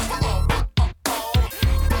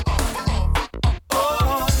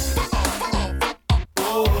 Oh,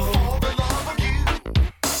 for the love of you.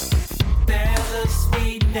 There's a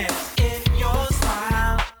sweetness in your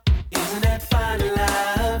smile. Isn't that fun,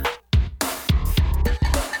 love?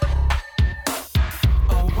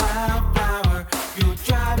 A wildflower, you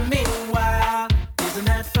drive me wild. Isn't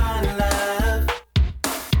that fun, love?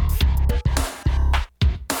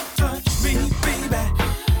 Touch me, baby,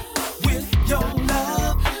 with your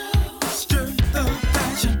love. Stir the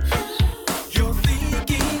passion you're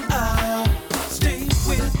thinking of. Stay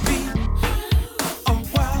with me a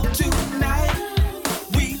while tonight.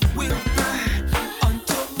 We will fly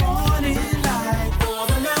until morning light. For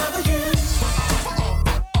the love of you.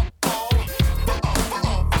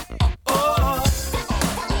 Oh,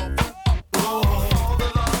 for the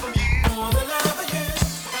love of you. For the love of you.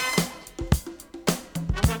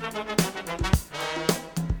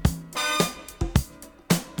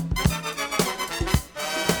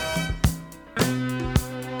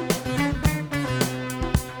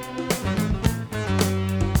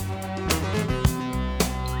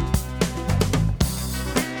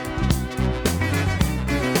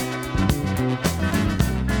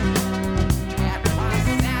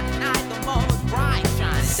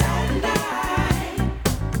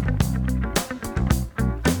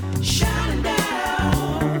 Shining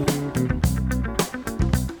down.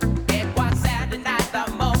 It was Saturday night, the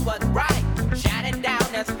moon was bright, shining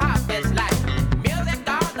down as hot as light. Music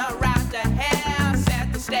all around the house,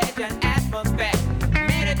 set the stage and atmosphere.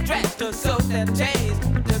 Made a dress to suit the taste,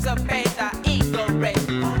 dissipate the ego race.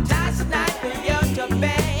 Tonight's the night for you to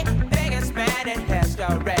be biggest man in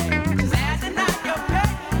history. Saturday night, you're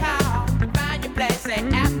playing how find your place,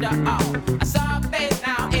 and after all, I saw a face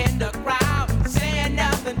now in the crowd, saying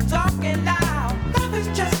nothing, talking loud. Love is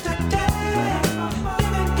just a game.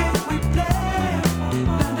 Living game we play.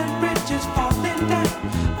 London bridges falling down.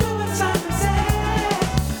 Do what Simon said.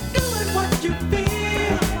 Doing what you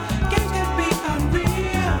feel. Games can be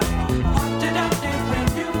unreal. Haunted out there when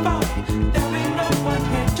you fall. There ain't no one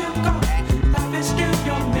here to call. Life is still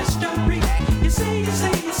your mystery. You see.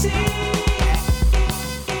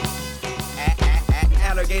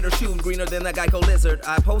 Alligator shoes greener than the Geico lizard.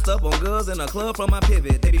 I post up on girls in a club from my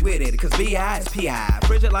pivot. They be with it, cause BI is PI.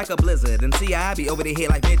 Frigid like a blizzard, and CI be over the head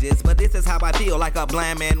like midgets. But this is how I feel, like a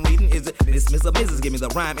blind man reading. Is it Miss or Mrs.? Give me the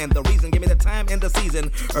rhyme and the reason. Give me the time and the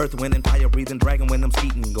season. Earth, wind, and fire breathing dragon when I'm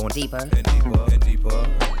speaking. Going deeper and deeper and deeper.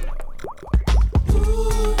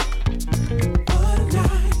 Ooh, what a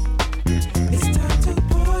night. It's time to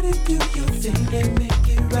party, do your thing and make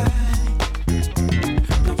it right.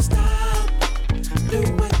 Don't stop, do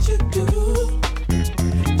what you do.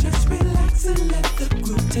 Just relax and let the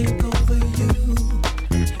groove take over you.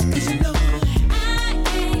 'Cause you know I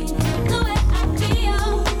ain't the way I feel.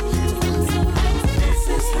 This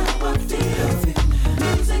is how I feel.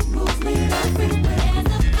 Music moves me everywhere.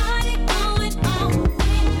 There's a party going on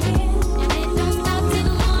and it don't stop till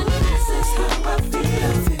the morning. This is how I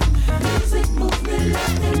feel. Music moves me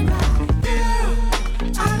left and right.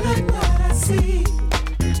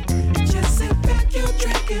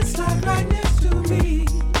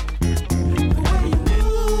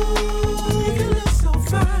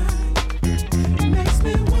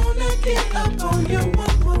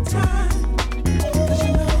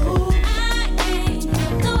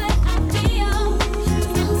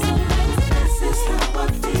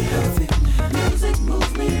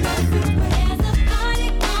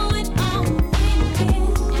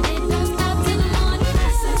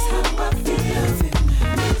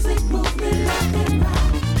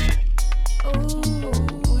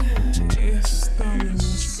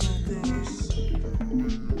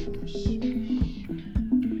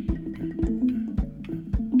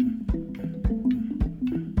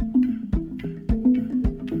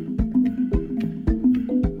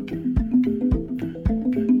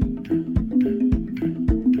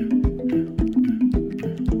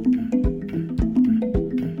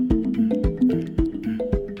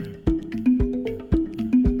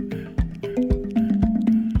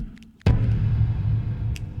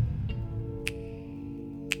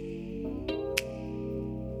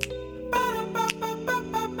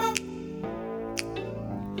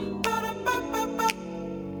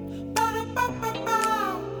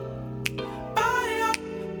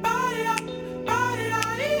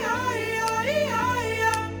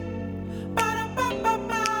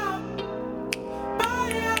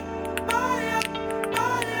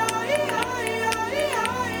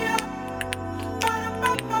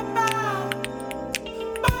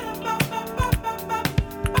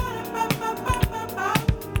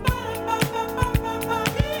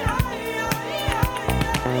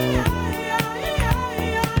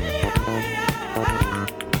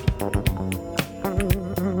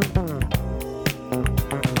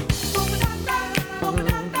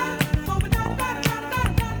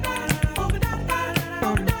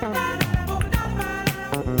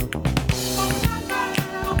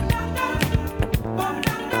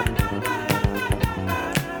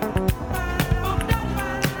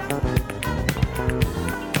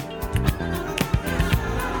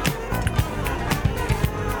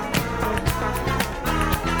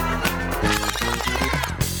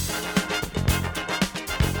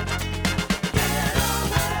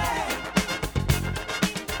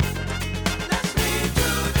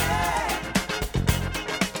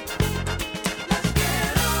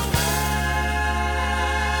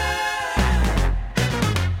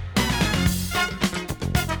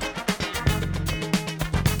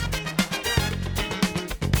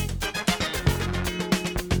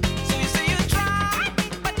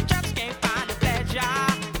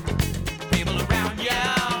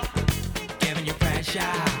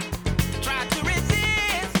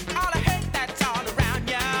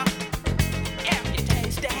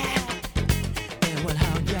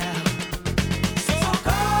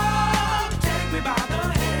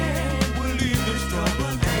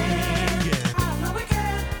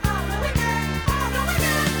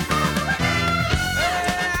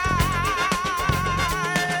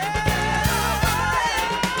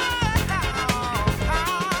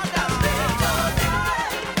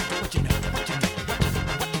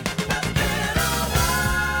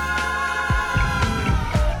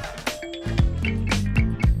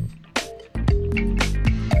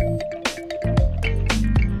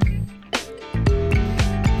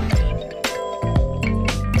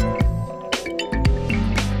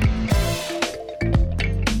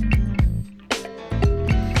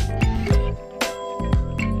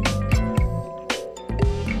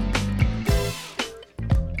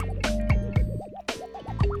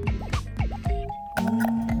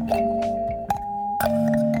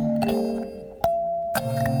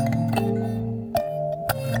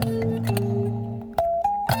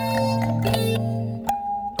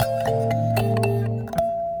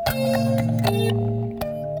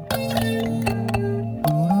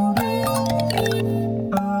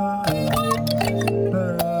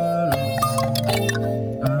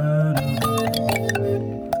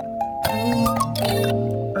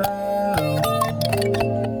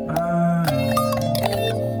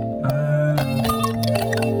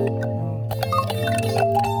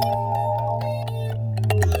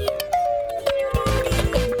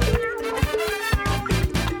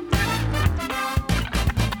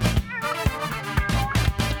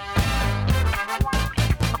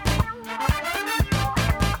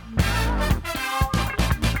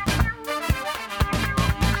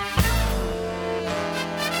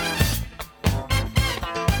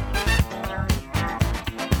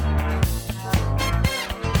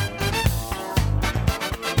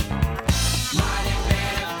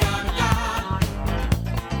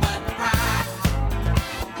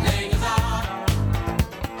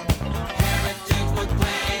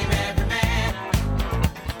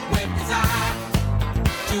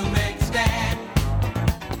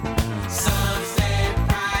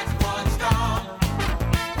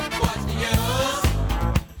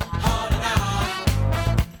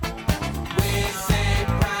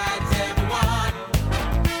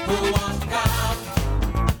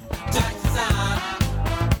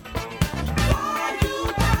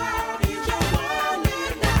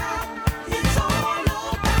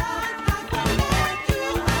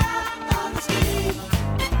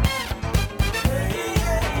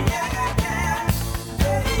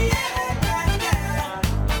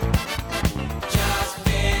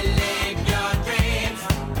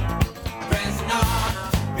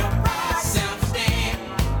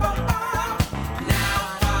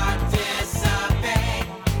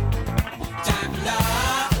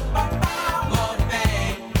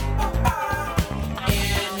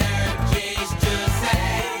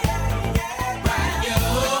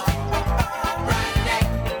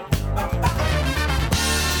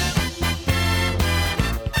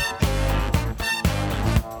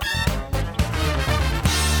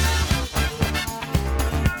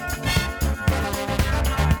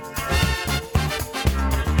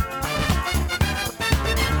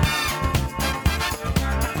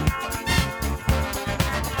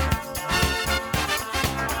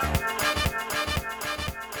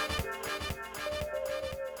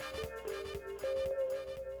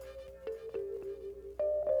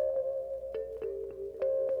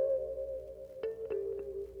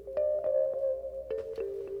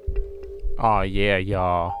 Oh yeah,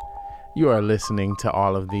 y'all. You are listening to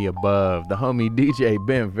All of the Above. The homie DJ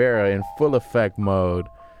Ben Vera in full effect mode,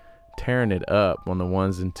 tearing it up on the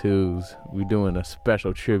ones and twos. We're doing a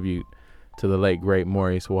special tribute to the late great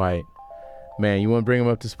Maurice White. Man, you want to bring him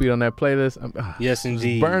up to speed on that playlist? Yes,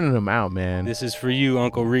 indeed. Burning him out, man. This is for you,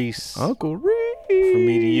 Uncle Reese. Uncle Reese. From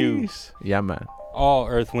me to you. Yeah, man. All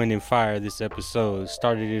Earth, Wind, and Fire this episode.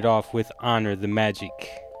 Started it off with Honor the Magic.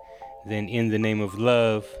 Then In the Name of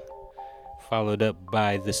Love. Followed up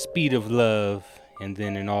by The Speed of Love. And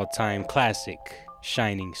then an all-time classic,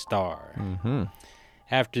 Shining Star. Mm-hmm.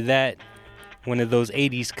 After that, one of those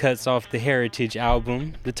 80s cuts off the Heritage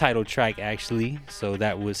album. The title track, actually. So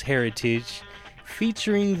that was Heritage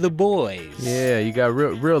featuring The Boys. Yeah, you got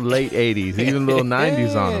real late 80s. Even little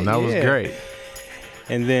 90s on them. That was great.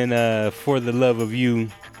 And then For the Love of You.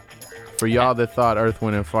 For y'all that thought Earth,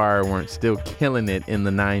 Wind, and Fire weren't still killing it in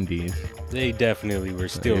the 90s. They definitely were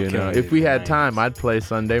still killing it. If we had time, I'd play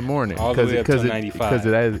Sunday Morning. All the way up to 95. Because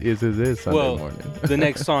it is Sunday Morning. The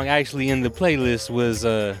next song actually in the playlist was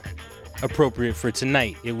appropriate for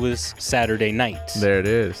tonight. It was Saturday Night. There it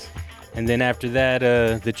is. And then after that,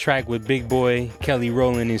 the track with Big Boy, Kelly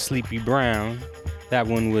Rowland, and Sleepy Brown. That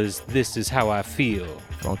one was This Is How I Feel.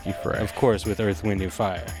 Funky fresh. Of course, with Earth, Wind, and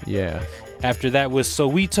Fire. Yeah. After that was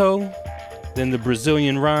Soweto, then the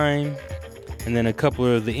Brazilian Rhyme, and then a couple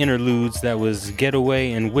of the interludes. That was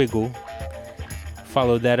Getaway and Wiggle.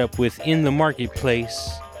 Followed that up with In the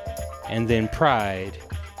Marketplace, and then Pride.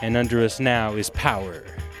 And under us now is Power.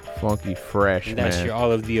 Funky fresh, and that's man. your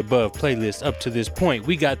All of the Above playlist up to this point.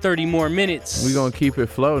 We got 30 more minutes. We're going to keep it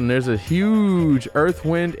floating. There's a huge Earth,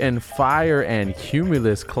 Wind, and Fire and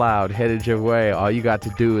cumulus cloud headed your way. All you got to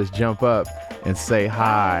do is jump up and say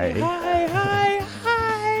hi. Hi, hi,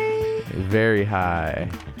 hi. Very high.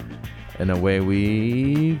 And away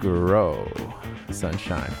we grow.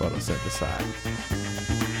 Sunshine photosynthesize.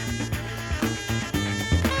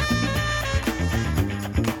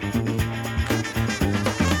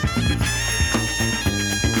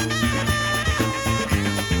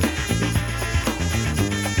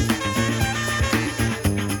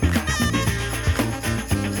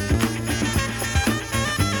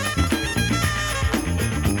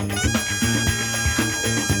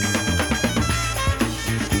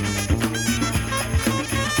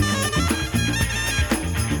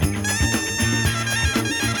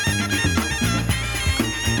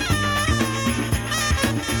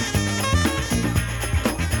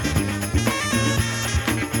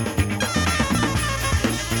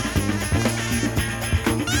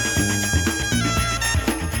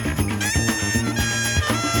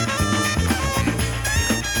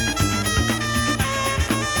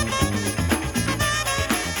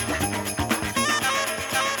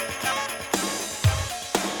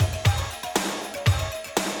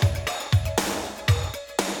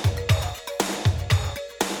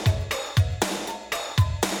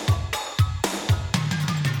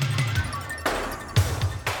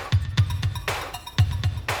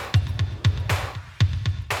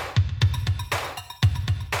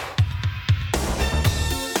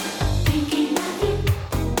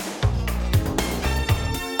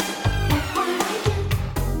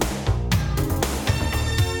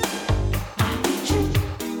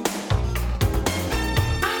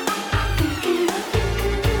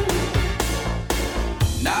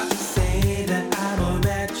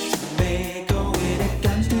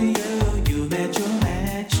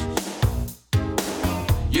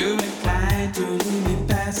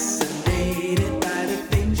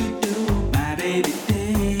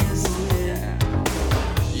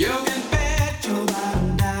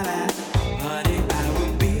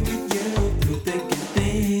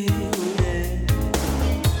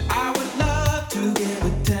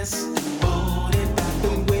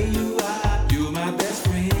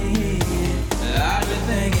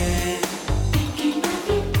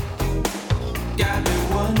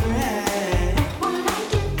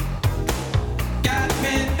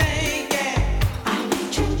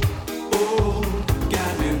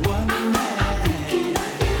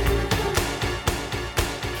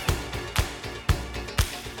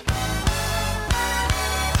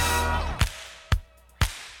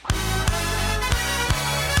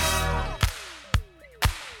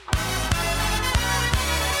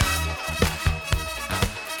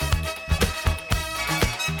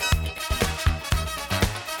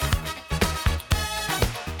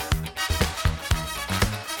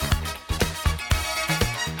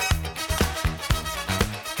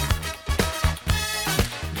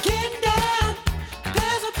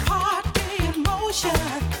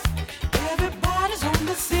 Everybody's on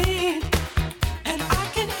the scene, and I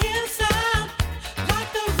can hear sound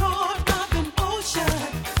like the roar of the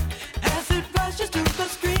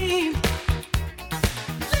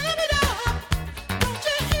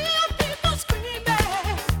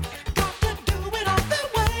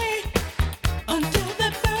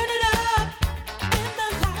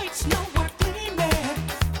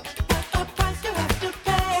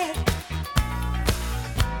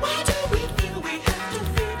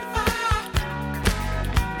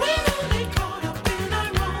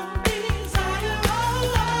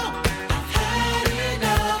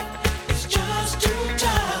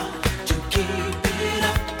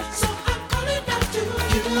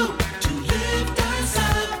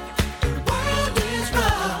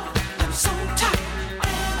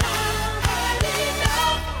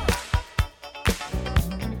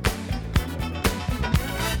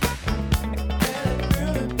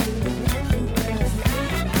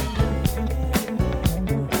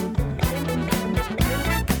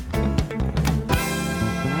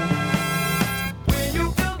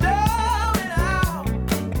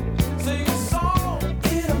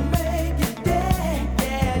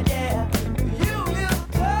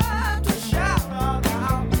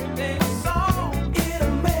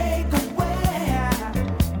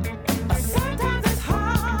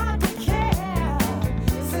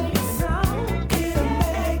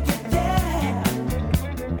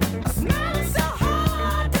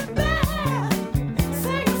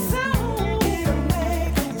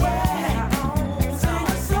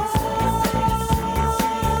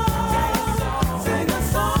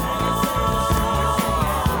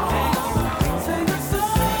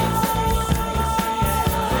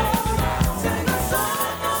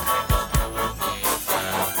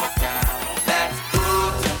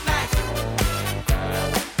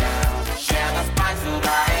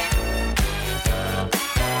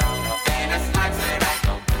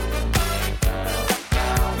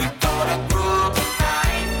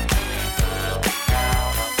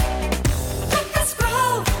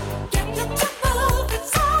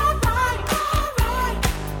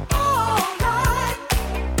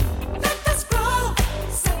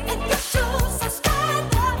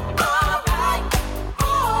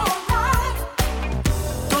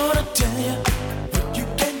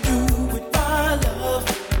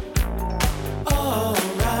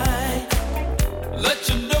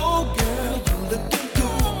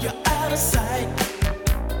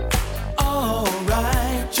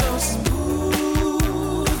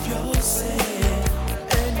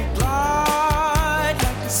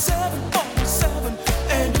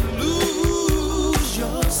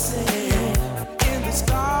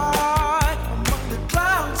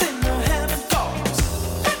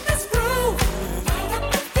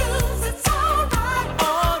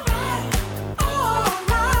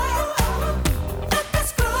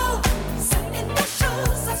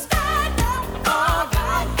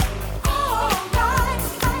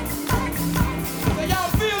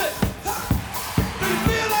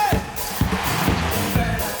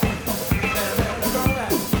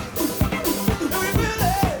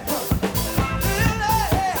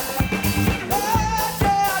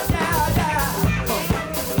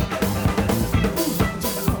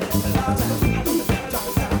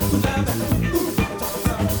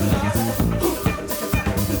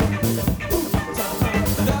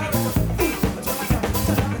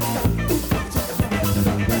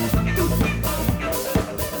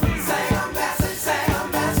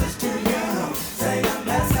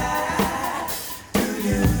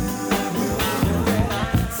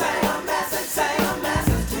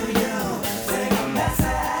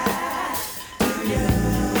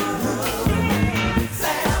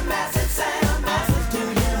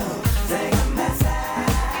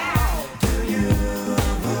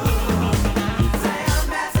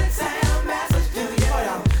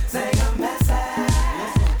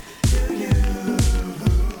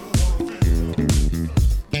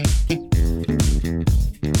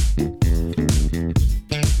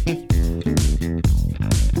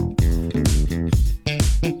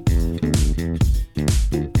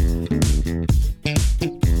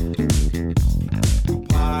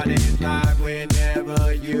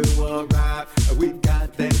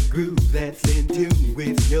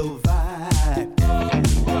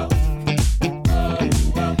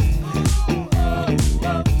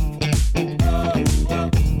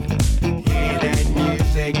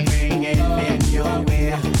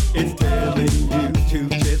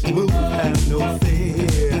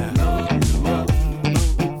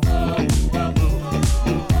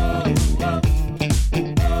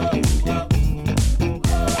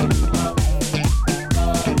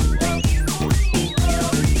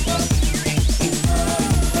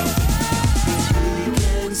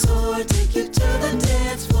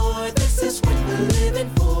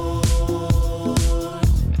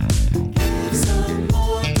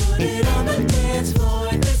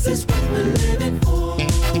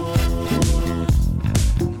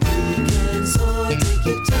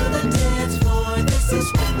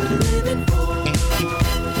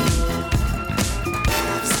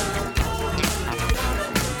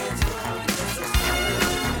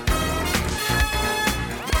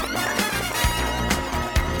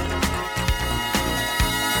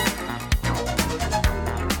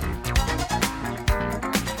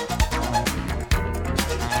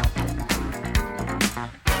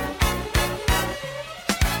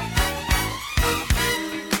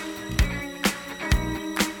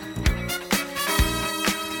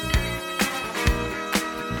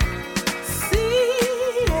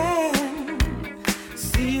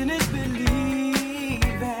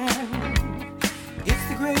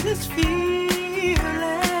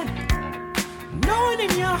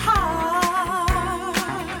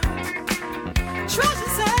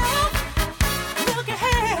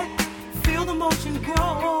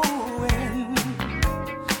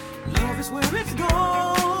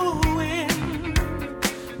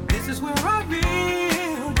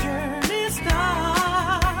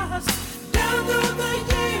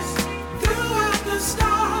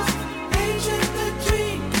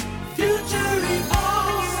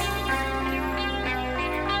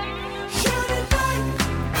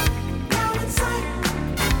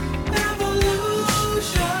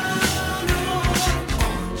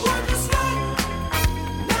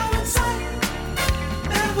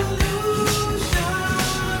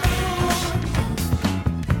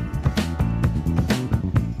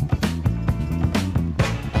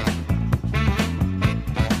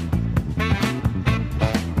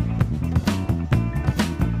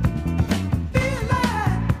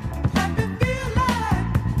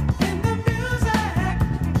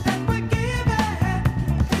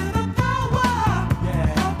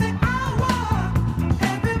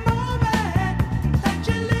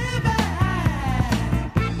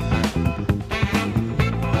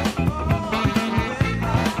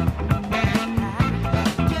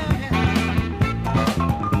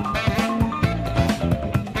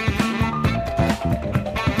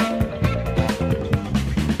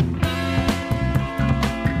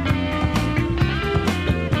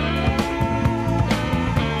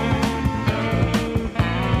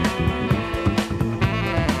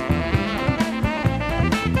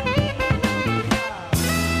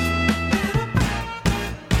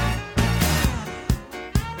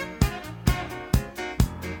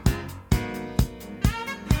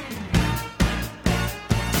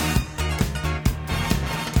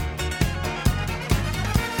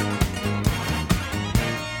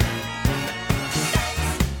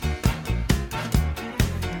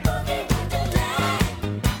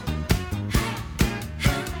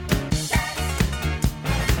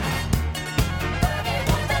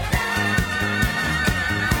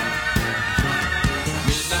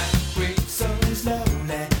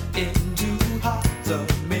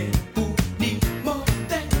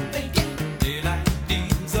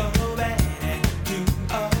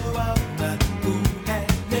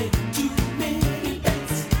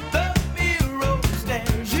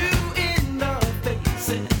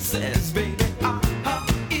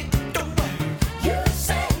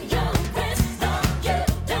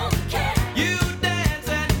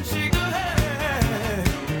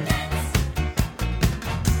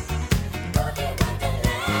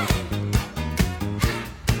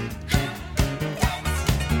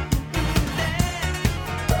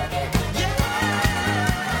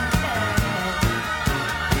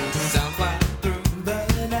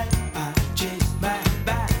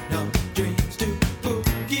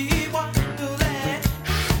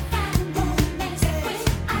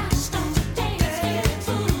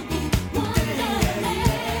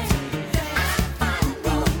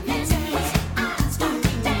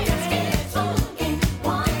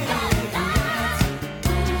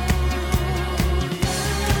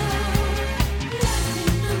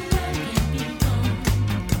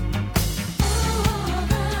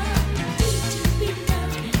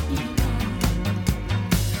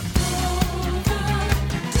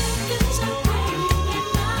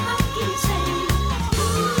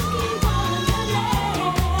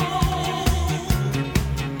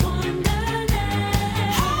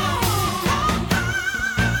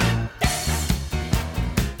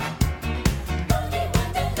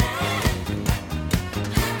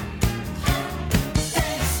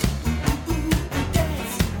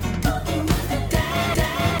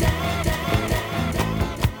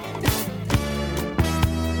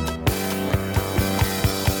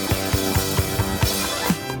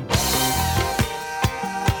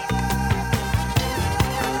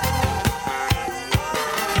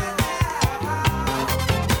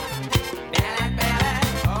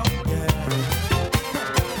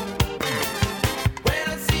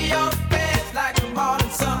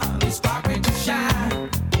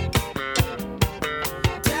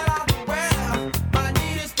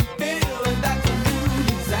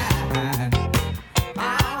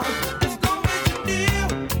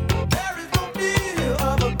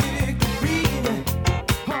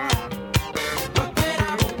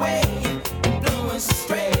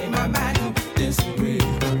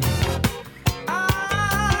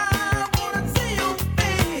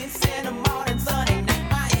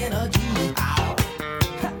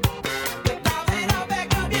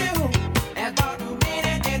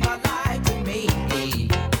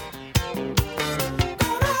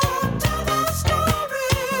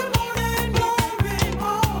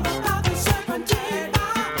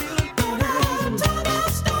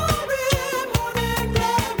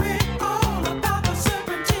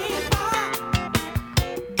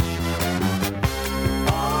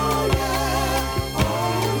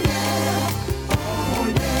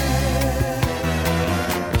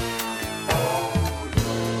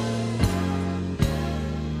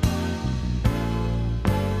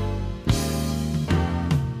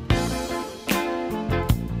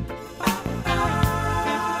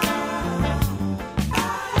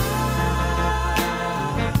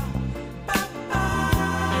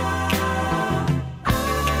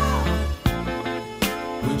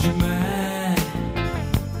Would you mind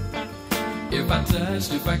if I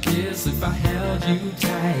touched, if I kissed, if I held you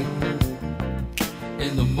tight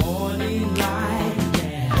in the morning light?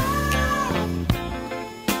 Yeah.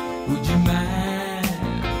 Would you mind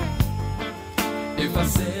if I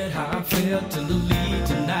said how I felt tenderly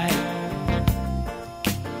tonight?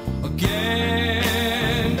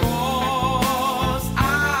 Again, 'cause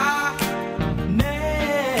I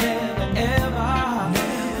never ever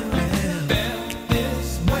felt this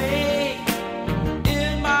way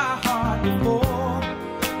in my heart before.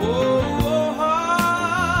 Oh,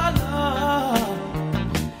 love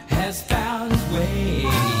has found its way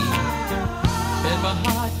in my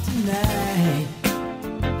heart tonight.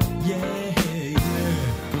 Yeah.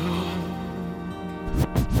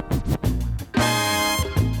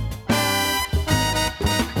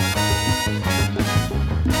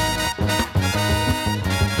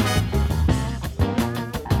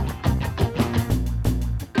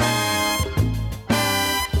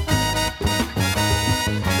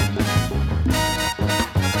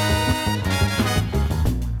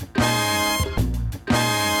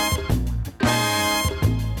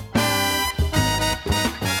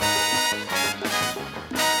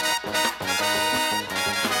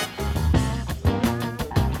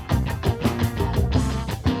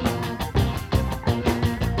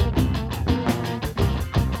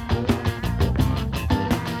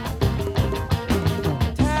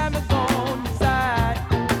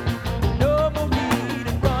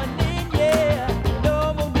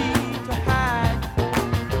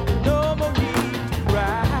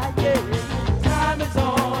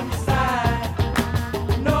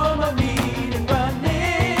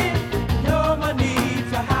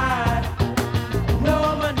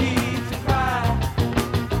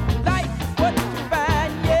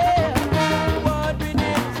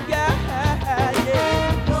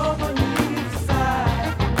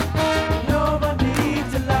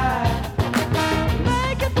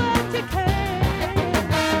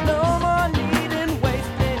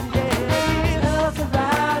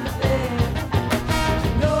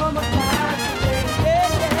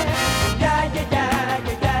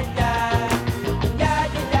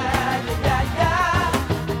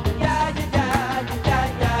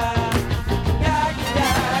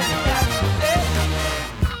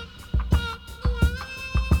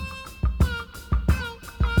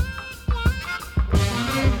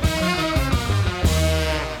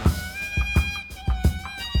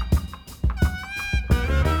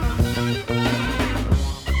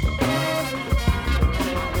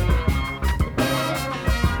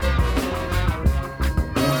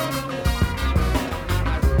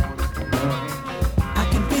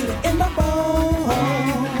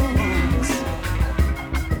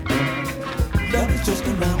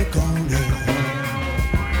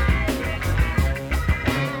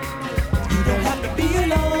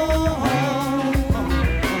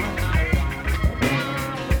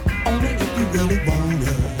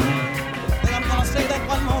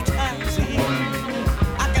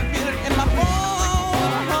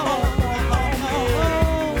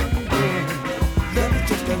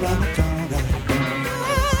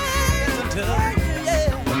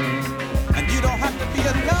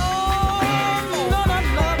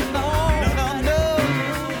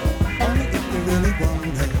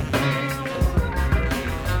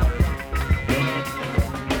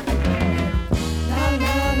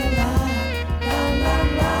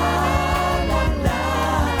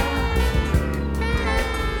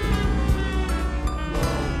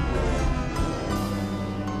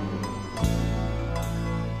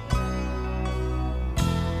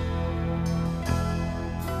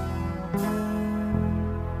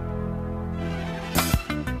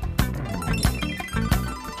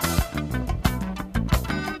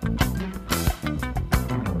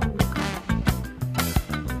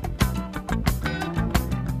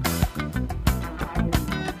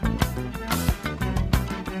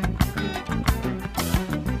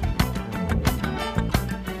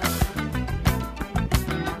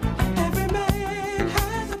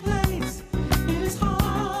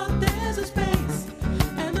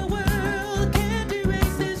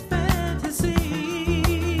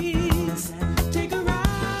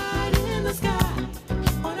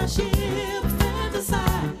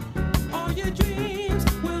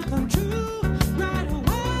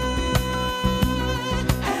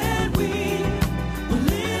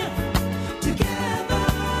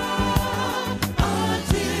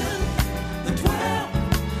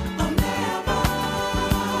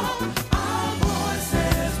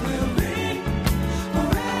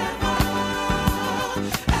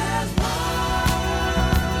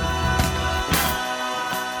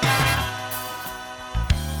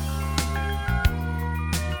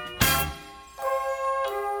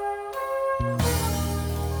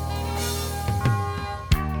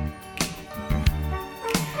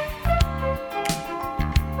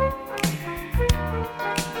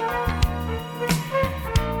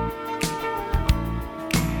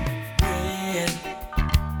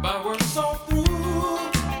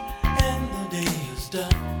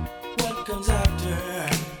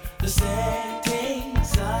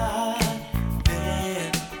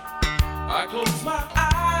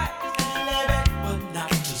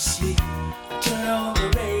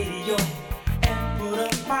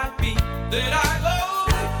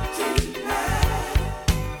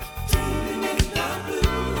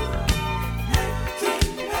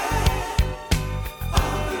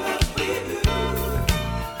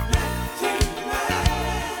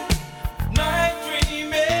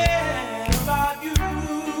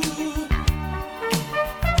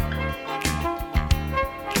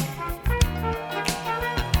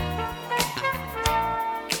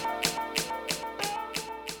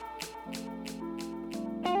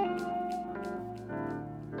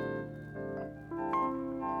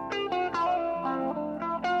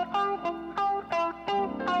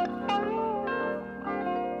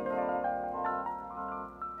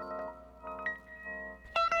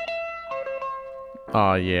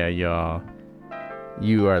 Oh, yeah, y'all.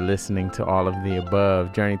 You are listening to All of the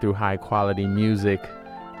Above, journey through high quality music.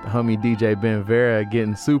 The homie DJ Ben Vera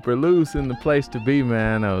getting super loose in the place to be,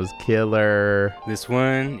 man. That was killer. This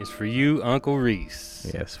one is for you, Uncle Reese.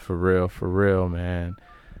 Yes, for real, man.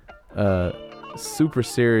 Super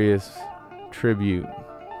serious tribute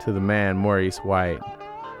to the man Maurice White.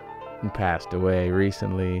 He passed away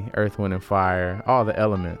recently. Earth, Wind, and Fire, all the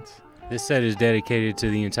elements. This set is dedicated to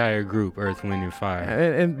the entire group, Earth, Wind, and Fire.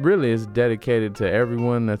 And really is dedicated to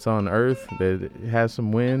everyone that's on Earth that has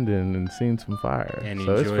some wind and seen some fire. And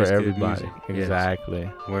so it's for enjoys good everybody. music. Exactly.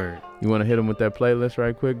 Yes. Word. You want to hit them with that playlist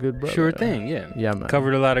right quick, good brother? Sure thing, yeah. Yeah, man.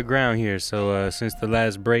 Covered a lot of ground here. So since the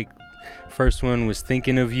last break, first one was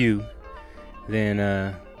Thinking of You. Then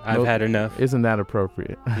I've Had Enough. Isn't that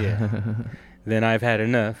appropriate? Yeah. Then I've Had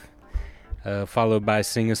Enough. Followed by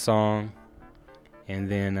Sing a Song. And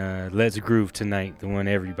then Let's Groove Tonight, the one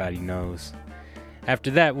everybody knows. After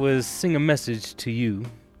that was Sing a Message to You,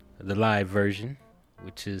 the live version,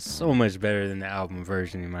 which is so much better than the album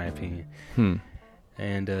version, in my opinion.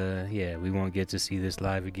 And yeah, we won't get to see this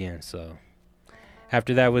live again. So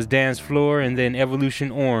after that was Dance Floor, and then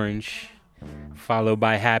Evolution Orange, followed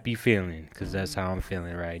by Happy Feeling, because that's how I'm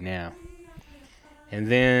feeling right now. And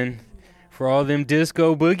then for all them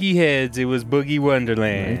disco boogie heads, it was Boogie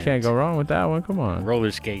Wonderland. You can't go wrong with that one. Come on. Roller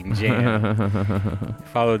Skating Jam.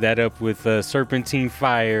 Followed that up with Serpentine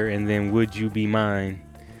Fire, and then Would You Be Mine.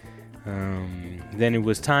 Then it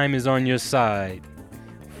was Time Is On Your Side,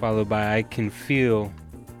 followed by I Can Feel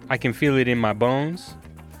It in My Bones.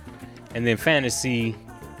 And then Fantasy,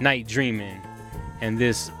 Night Dreaming, and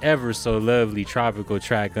this ever so lovely tropical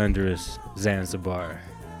track under us, Zanzibar.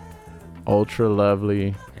 Ultra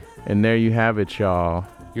lovely. And there you have it, y'all.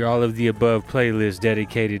 Your All of the Above playlist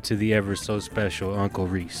dedicated to the ever so special Uncle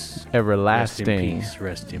Reese. Everlasting.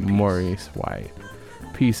 Rest in peace. Maurice White.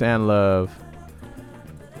 Peace and love.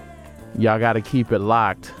 Y'all got to keep it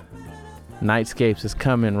locked. Nightscapes is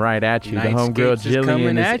coming right at you. The homegirl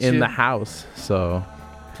Jillian is in the house. So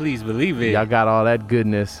please believe it. Y'all got all that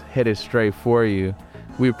goodness headed straight for you.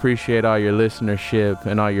 We appreciate all your listenership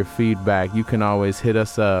and all your feedback. You can always hit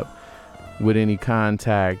us up with any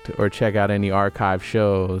contact or check out any archive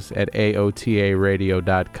shows at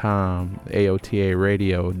aotaradio.com,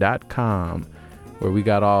 aotaradio.com, where we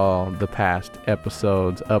got all the past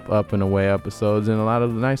episodes, up and away episodes, and a lot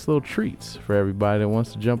of nice little treats for everybody that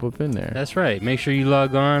wants to jump up in there. That's right. Make sure you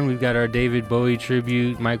log on. We've got our David Bowie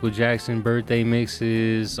tribute, Michael Jackson birthday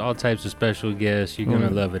mixes, all types of special guests. You're going to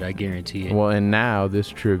love it, I guarantee it. Well, and now this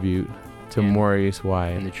tribute to Maurice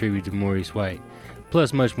White. And the tribute to Maurice White.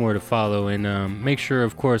 Plus much more to follow, and make sure,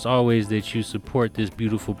 of course, always that you support this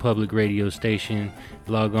beautiful public radio station.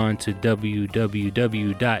 Log on to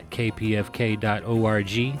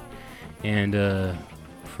www.kpfk.org and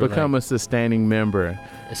become a sustaining member.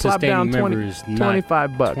 Sustaining member is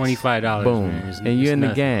 $25. $25. Boom, man. and you're in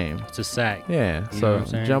nothing. the game. It's a sack. Yeah, you so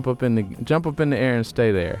jump up in the air and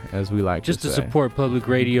stay there, as we like just to say. Support public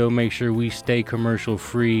radio. Make sure we stay commercial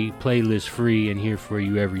free, playlist free, and here for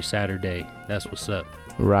you every Saturday. That's what's up.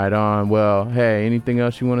 Right on. Well, hey, anything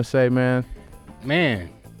else you want to say, man? Man,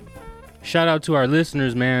 shout out to our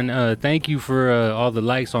listeners, man. Thank you for all the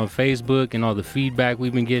likes on Facebook and all the feedback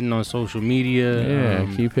we've been getting on social media.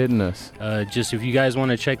 Yeah, keep hitting us. Just if you guys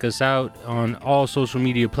want to check us out on all social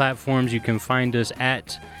media platforms, you can find us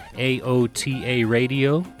at AOTA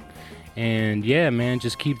Radio. And yeah, man,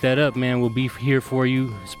 just keep that up, man. We'll be here for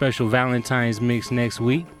you. Special Valentine's mix next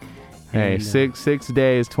week. Hey, and, 6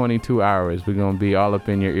 days, 22 hours. We're going to be all up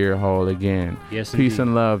in your ear hole again. Yes, Peace indeed.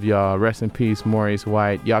 and love, y'all. Rest in peace, Maurice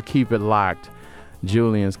White. Y'all keep it locked.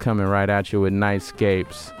 Julian's coming right at you with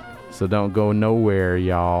Nightscapes. So don't go nowhere,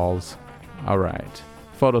 y'alls. All right.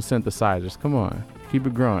 Photosynthesizers, come on. Keep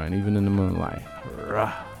it growing, even in the moonlight.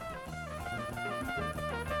 Rah.